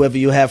 Sure. Whoever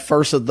you have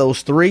first of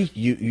those 3,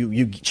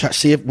 you try,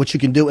 see what you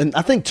can do. And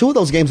I think 2 of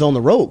those games are on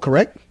the road,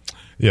 correct?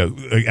 Yeah,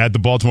 at the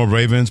Baltimore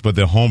Ravens, but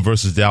they're home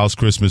versus Dallas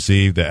Christmas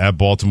Eve. They're at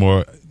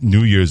Baltimore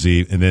New Year's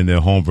Eve, and then they're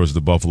home versus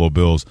the Buffalo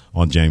Bills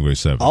on January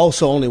 7th.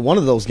 Also, only one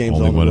of those games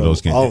only on the one road. Of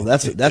those games. Oh,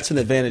 that's an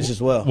advantage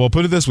as well. Well,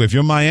 put it this way. If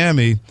you're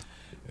Miami,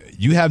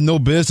 you have no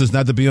business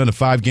not to be on a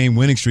 5-game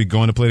winning streak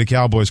going to play the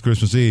Cowboys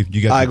Christmas Eve.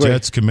 You got the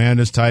Jets,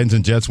 Commanders, Titans,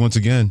 and Jets once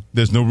again.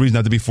 There's no reason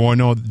not to be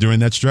 4-0 during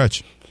that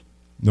stretch.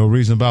 No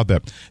reason about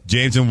that.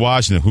 James in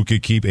Washington, who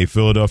could keep a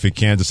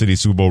Philadelphia-Kansas City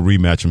Super Bowl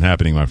rematch from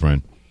happening, my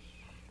friend?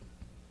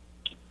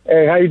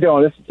 Hey, how you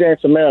doing? This is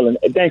James from Maryland.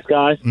 Hey, thanks,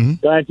 guys.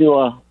 Glad you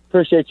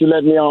appreciate you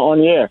letting me on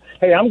the air.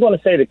 Hey, I'm going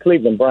to say the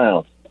Cleveland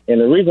Browns.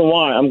 And the reason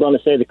why I'm going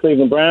to say the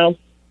Cleveland Browns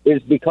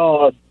is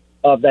because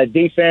of that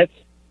defense.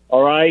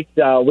 All right.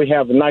 We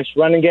have a nice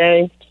running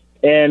game.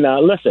 And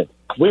listen,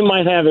 we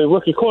might have a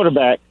rookie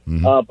quarterback,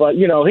 but,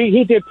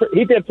 he did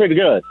pretty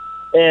good.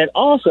 And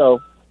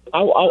also,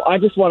 I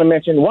just want to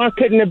mention, why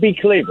couldn't it be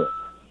Cleveland?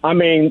 I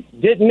mean,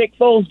 didn't Nick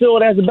Foles do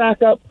it as a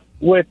backup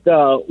with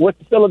the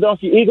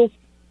Philadelphia Eagles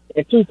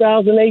in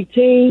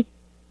 2018?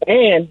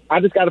 And I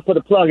just got to put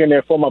a plug in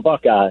there for my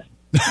Buckeyes.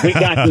 We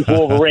got these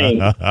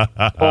Wolverines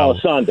on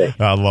Sunday.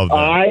 I love that.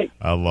 All right?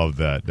 I love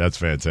that. That's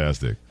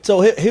fantastic.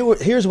 So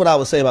here's what I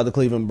would say about the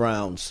Cleveland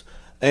Browns.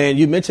 And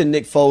you mentioned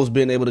Nick Foles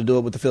being able to do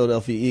it with the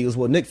Philadelphia Eagles.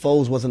 Well, Nick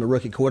Foles wasn't a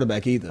rookie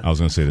quarterback either. I was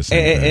going to say the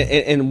same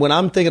thing. And when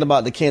I'm thinking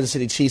about the Kansas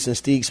City Chiefs and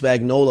Steve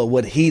Spagnuolo,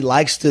 what he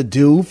likes to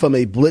do from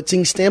a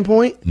blitzing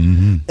standpoint,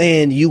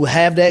 and you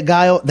have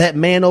that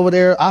man over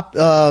there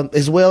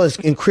as well as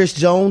in Chris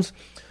Jones,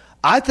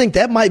 I think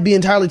that might be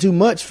entirely too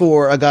much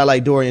for a guy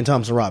like Dorian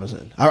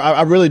Thompson-Robinson.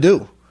 I really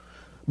do.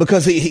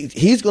 Because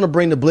he's going to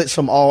bring the blitz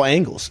from all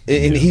angles,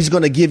 and he's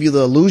going to give you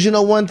the illusion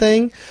of one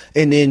thing,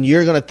 and then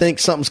you're going to think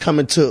something's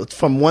coming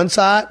from one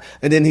side,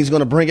 and then he's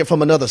going to bring it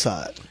from another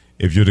side.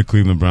 If you're the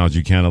Cleveland Browns,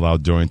 you can't allow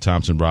Dorian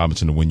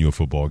Thompson-Robinson to win you a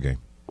football game,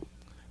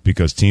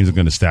 because teams are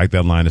going to stack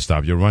that line to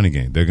stop your running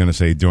game. They're going to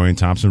say, Dorian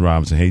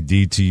Thompson-Robinson, hey,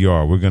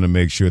 DTR, we're going to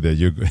make sure that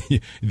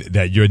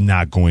you're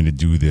not going to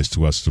do this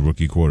to us, the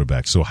rookie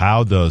quarterback. So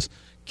how does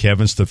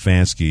Kevin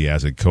Stefanski,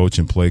 as a coach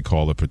and play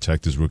caller,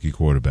 protect his rookie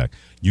quarterback?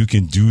 You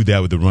can do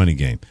that with the running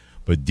game.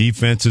 But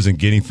defenses and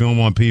getting film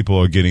on people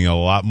are getting a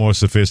lot more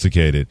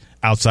sophisticated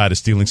outside of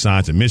stealing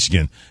signs in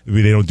Michigan.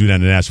 They don't do that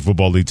in the National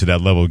Football League to that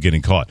level of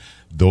getting caught.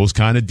 Those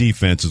kind of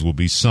defenses will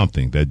be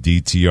something that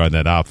DTR and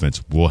that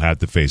offense will have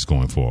to face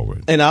going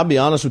forward. And I'll be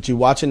honest with you,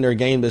 watching their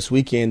game this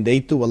weekend, they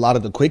threw a lot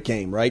of the quick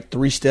game, right?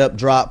 3-step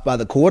drop by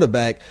the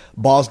quarterback,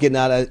 balls getting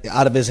out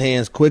of his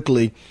hands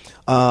quickly.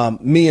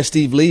 Me and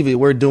Steve Levy,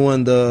 we're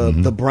doing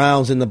the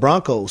Browns and the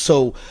Broncos.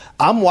 So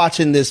I'm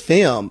watching this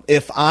film.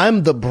 If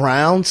I'm the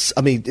Browns,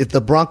 if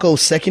the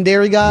Broncos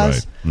secondary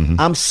guys,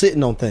 I'm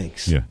sitting on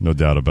things. Yeah, no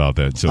doubt about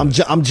that. So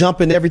I'm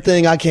jumping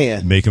everything I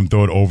can. Make him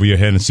throw it over your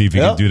head and see if he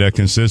can do that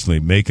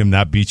consistently. Make him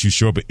not beat you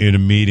short, but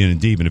intermediate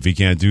and deep. And if he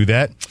can't do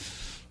that,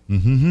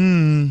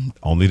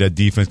 only that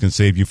defense can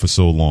save you for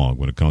so long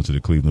when it comes to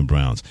the Cleveland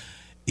Browns.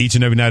 Each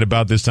and every night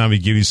about this time, we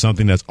give you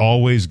something that's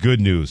always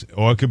good news,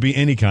 or it could be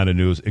any kind of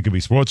news. It could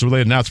be sports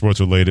related, not sports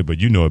related, but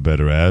you know it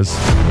better as.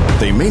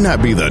 They may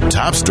not be the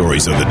top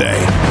stories of the day.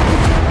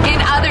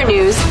 In other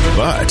news.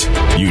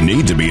 But you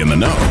need to be in the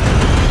know.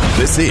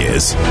 This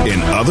is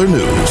In Other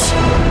News.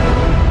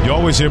 You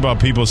always hear about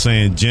people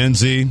saying Gen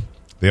Z,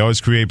 They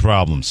always create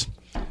problems.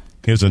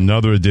 Here's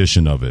another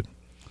edition of it.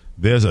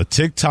 There's a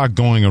TikTok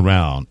going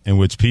around in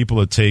which people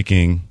are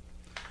taking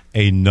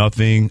a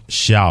nothing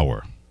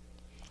shower.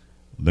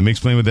 Let me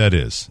explain what that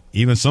is.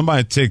 Even somebody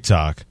on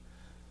TikTok,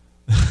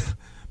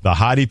 the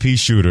Hottie P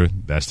Shooter,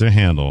 that's their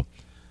handle,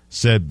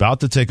 said about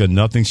to take a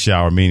nothing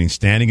shower, meaning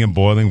standing in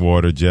boiling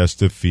water just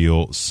to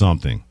feel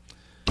something.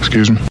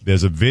 Excuse me?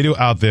 There's a video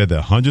out there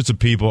that hundreds of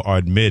people are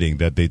admitting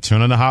that they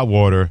turn on the hot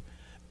water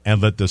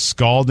and let the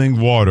scalding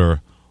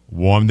water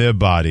warm their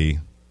body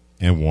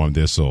and warm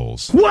their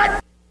souls.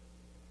 What?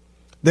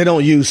 They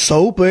don't use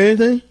soap or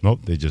anything? Nope.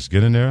 They just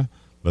get in there,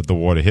 let the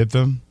water hit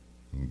them,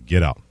 and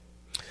get out.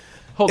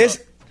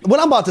 What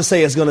I'm about to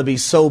say is going to be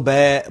so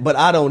bad, but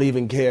I don't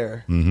even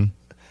care.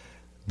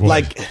 Mm-hmm.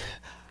 Like,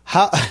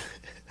 how?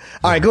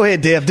 All right, go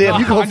ahead, Dev. Dev,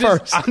 you go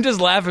first. I'm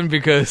just laughing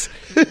because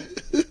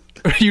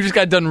you just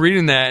got done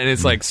reading that, and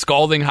it's like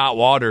scalding hot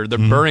water. They're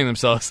burning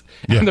themselves.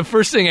 Yeah. And the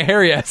first thing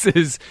Harry asks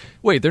is,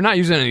 wait, they're not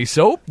using any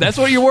soap? That's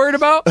what you're worried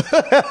about?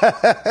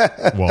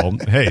 Well,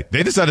 hey,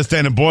 they decided to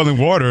stand in boiling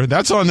water.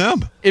 That's on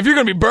them. If you're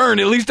going to be burned,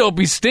 at least don't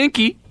be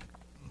stinky.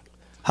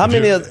 How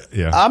many of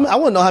I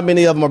want to know how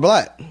many of them are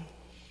black.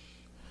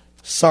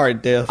 Sorry,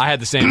 Dev. I had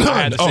the same.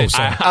 I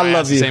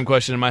love the same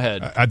question in my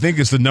head. I think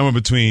it's the number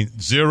between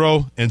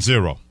 0 and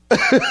 0.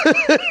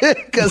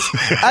 Because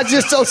I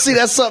just don't see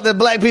that's something that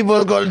black people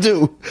are going to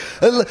do.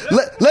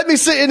 Let me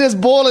sit in this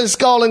boiling,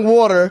 scalding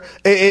water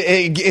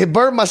and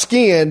burn my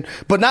skin,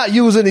 but not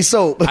use any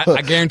soap.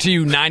 I guarantee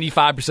you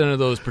 95% of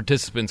those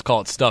participants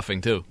call it stuffing,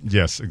 too.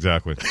 Yes,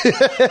 exactly.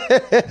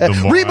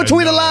 Read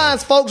between the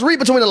lines, folks. Read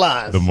between the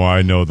lines. The more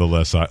I know, the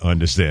less I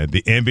understand.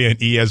 The NBA and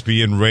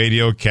ESPN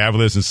Radio,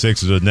 Cavaliers and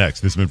Sixers are next.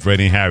 This has been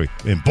Freddie and Harry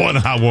in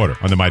boiling hot water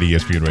on the mighty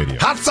ESPN Radio.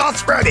 Hot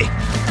sauce, Freddie.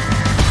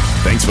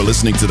 Thanks for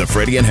listening to the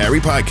Freddie and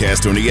Harry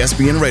podcast on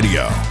ESPN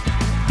Radio.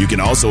 You can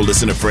also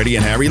listen to Freddie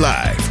and Harry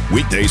live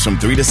weekdays from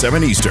 3 to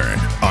 7 Eastern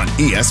on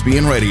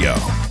ESPN Radio,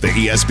 the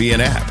ESPN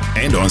app,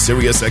 and on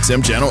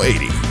SiriusXM Channel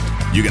 80.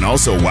 You can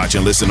also watch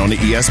and listen on the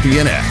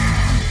ESPN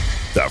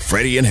app. The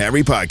Freddie and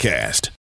Harry podcast.